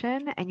the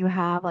ocean and you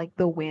have like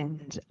the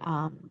wind,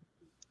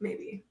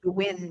 maybe the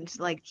wind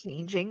like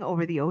changing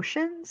over the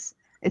oceans.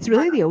 It's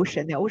really the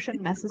ocean. The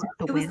ocean messes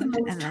with the wind. It was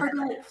the most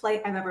turbulent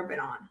flight I've ever been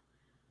on.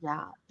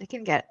 Yeah, it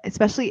can get,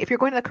 especially if you're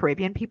going to the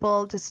Caribbean,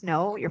 people just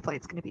know your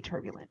flight's going to be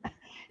turbulent.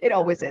 It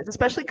always is,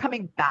 especially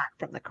coming back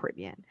from the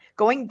Caribbean.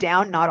 Going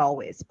down, not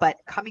always, but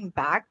coming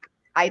back,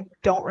 I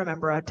don't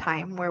remember a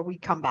time where we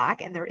come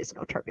back and there is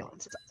no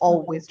turbulence. It's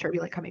always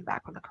turbulent coming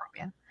back from the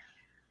Caribbean.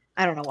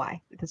 I don't know why.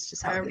 That's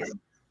just how it is.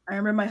 I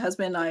remember my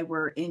husband and I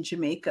were in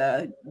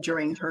Jamaica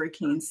during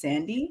Hurricane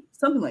Sandy,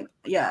 something like,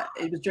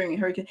 it was during a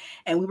hurricane,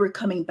 and we were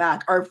coming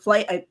back. Our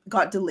flight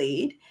got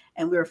delayed,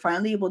 and we were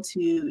finally able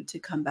to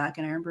come back.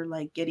 And I remember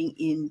like getting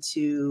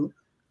into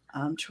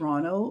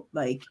Toronto,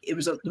 like there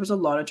was a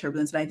lot of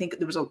turbulence, and I think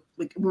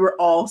we were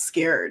all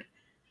scared.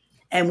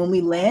 And when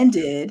we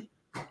landed,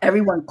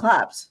 everyone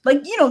claps,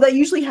 like that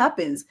usually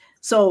happens.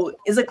 So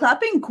is the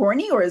clapping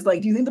corny, or do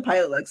you think the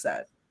pilot likes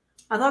that?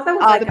 I thought that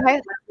was the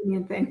West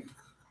Indian thing.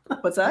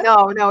 What's that?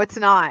 No, it's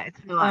not.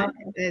 It's not.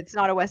 It's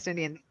not a West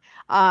Indian.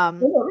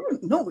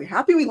 No, we're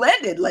happy we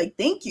landed. Like,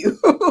 thank you.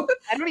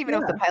 I don't even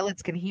know if the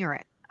pilots can hear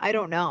it. I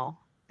don't know.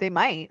 They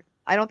might.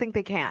 I don't think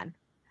they can.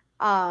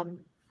 No,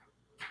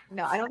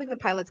 I don't think the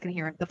pilots can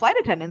hear it. The flight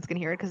attendants can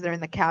hear it because they're in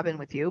the cabin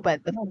with you,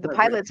 but the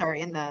pilots are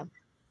in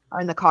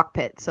the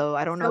cockpit. So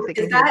I don't know if they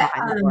can hear it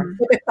behind the door.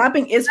 The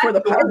clapping is for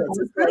the pilots.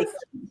 It's like,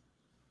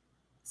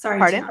 sorry.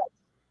 Pardon?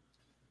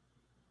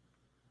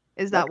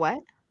 Is that what?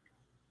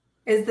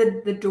 Is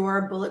the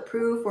door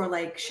bulletproof or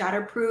like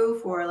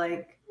shatterproof or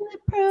like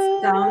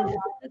sound?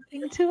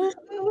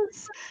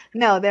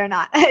 No, they're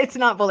not. It's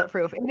not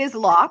bulletproof. It is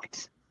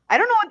locked. I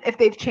don't know if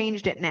they've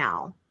changed it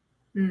now,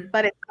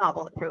 but it's not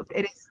bulletproof.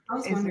 It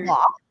is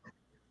locked.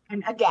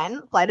 And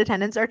again, flight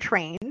attendants are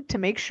trained to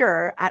make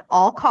sure at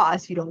all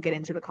costs you don't get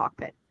into the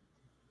cockpit.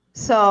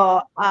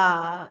 So,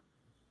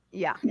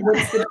 yeah.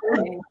 What's the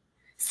door?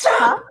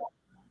 Stop.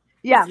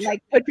 Yeah,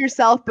 like put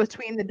yourself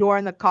between the door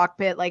and the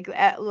cockpit,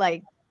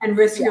 and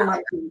risk your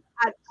life.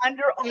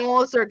 Under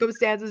all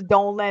circumstances,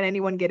 don't let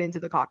anyone get into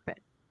the cockpit.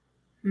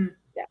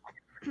 Yeah.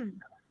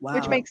 Wow.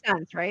 Which makes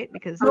sense, right?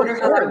 Because I wonder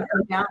how that would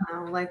go down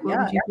though. Like, what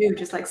would you do?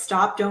 Just like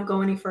stop, don't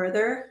go any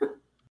further?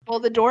 Well,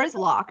 the door is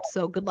locked,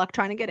 so good luck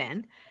trying to get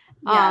in.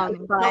 Yeah,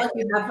 but like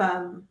you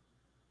have,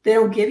 they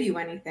don't give you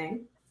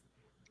anything.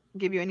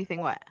 Give you anything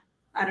what?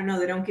 I don't know.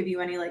 They don't give you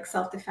any like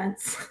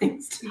self-defense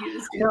things to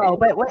use. No,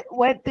 but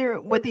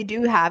what they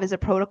do have is a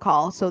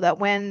protocol so that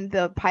when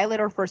the pilot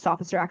or first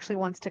officer actually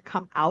wants to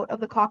come out of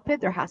the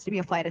cockpit, there has to be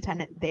a flight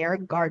attendant there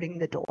guarding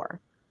the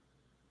door.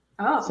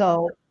 Oh.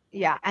 So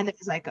yeah, and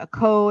there's like a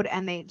code,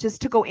 and they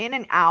just to go in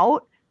and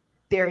out,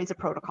 there is a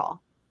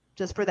protocol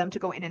just for them to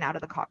go in and out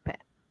of the cockpit.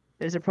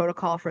 There's a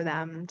protocol for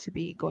them to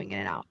be going in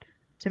and out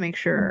to make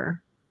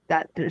sure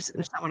that there's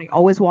someone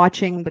always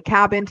watching the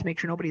cabin to make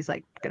sure nobody's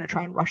like going to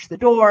try and rush the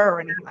door or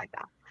anything like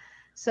that.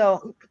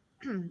 So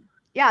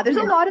yeah, there's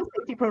a lot of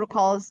safety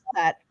protocols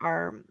that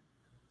are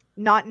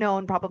not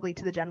known probably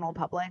to the general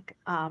public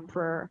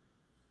for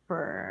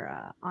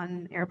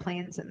on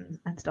airplanes and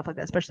stuff like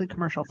that, especially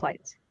commercial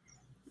flights.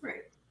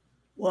 Right.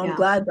 Well, I'm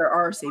glad there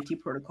are safety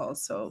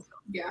protocols. So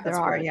yeah, there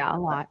are. Yeah, a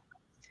lot.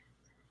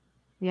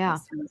 Yeah.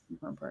 That's the most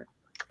important part.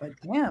 But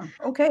damn.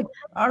 Okay.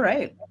 All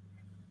right.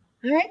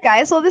 All right,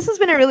 guys. Well, this has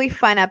been a really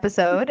fun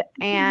episode,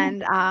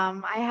 and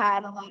I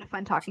had a lot of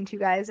fun talking to you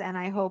guys, and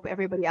I hope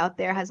everybody out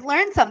there has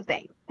learned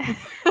something.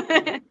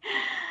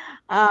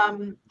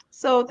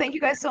 So thank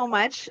you guys so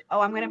much.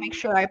 Oh, I'm going to make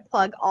sure I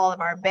plug all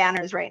of our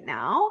banners right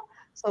now.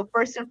 So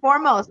first and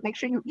foremost, make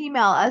sure you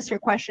email us your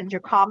questions,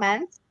 your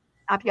comments.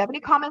 If you have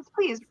any comments,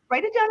 please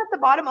write it down at the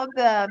bottom of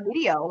the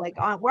video.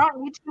 We're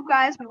on YouTube,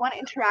 guys. We want to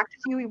interact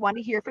with you. We want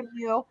to hear from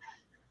you.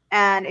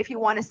 And if you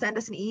want to send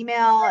us an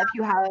email, if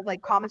you have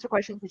like comments or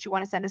questions that you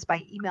want to send us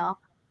by email,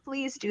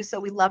 please do so.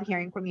 We love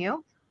hearing from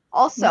you.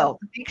 Also,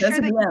 make sure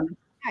that you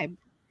subscribe.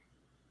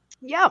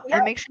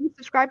 And make sure you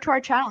subscribe to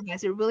our channel,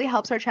 guys. It really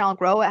helps our channel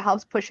grow. It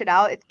helps push it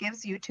out. It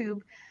gives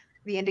YouTube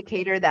the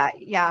indicator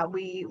that, yeah,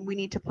 we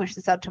need to push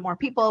this out to more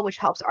people, which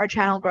helps our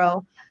channel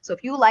grow. So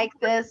if you like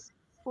this,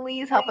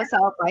 please help us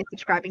out by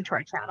subscribing to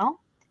our channel.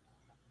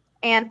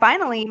 And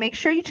finally, make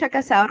sure you check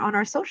us out on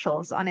our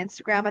socials on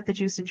Instagram at the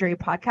Juice and Jury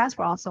Podcast.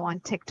 We're also on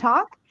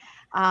TikTok.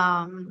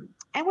 And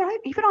we're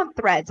even on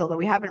Threads, although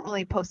we haven't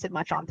really posted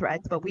much on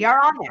Threads, but we are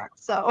on there.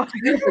 So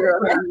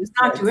it's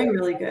not doing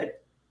really good.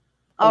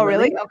 Oh,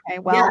 really? Okay.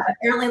 Well, yeah,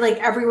 apparently like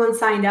everyone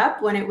signed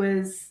up when it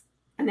was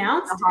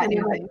announced, and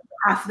then like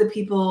half the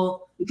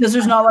people, because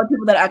there's not a lot of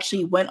people that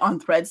actually went on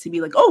Threads to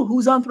be like, oh,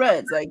 who's on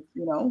Threads? Like,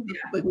 you know,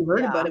 like we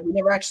heard about it. We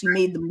never actually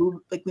made the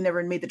move. Like we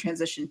never made the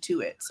transition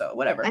to it. So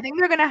whatever. I think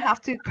they're going to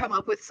have to come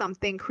up with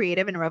something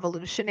creative and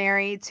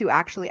revolutionary to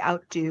actually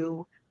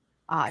outdo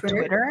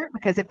Twitter,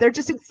 because if they're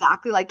just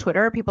exactly like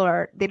Twitter,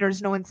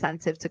 there's no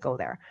incentive to go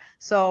there.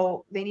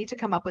 So they need to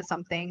come up with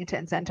something to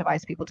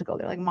incentivize people to go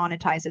there, like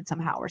monetize it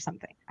somehow or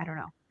something. I don't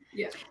know.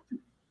 Yeah.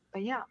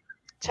 But yeah,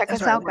 check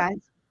us out, guys.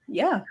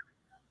 Yeah.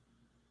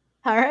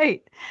 All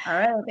right. All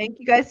right. Thank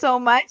you guys so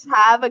much.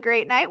 Have a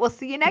great night. We'll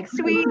see you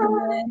next week.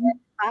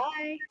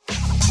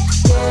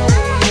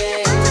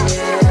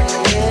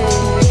 Bye.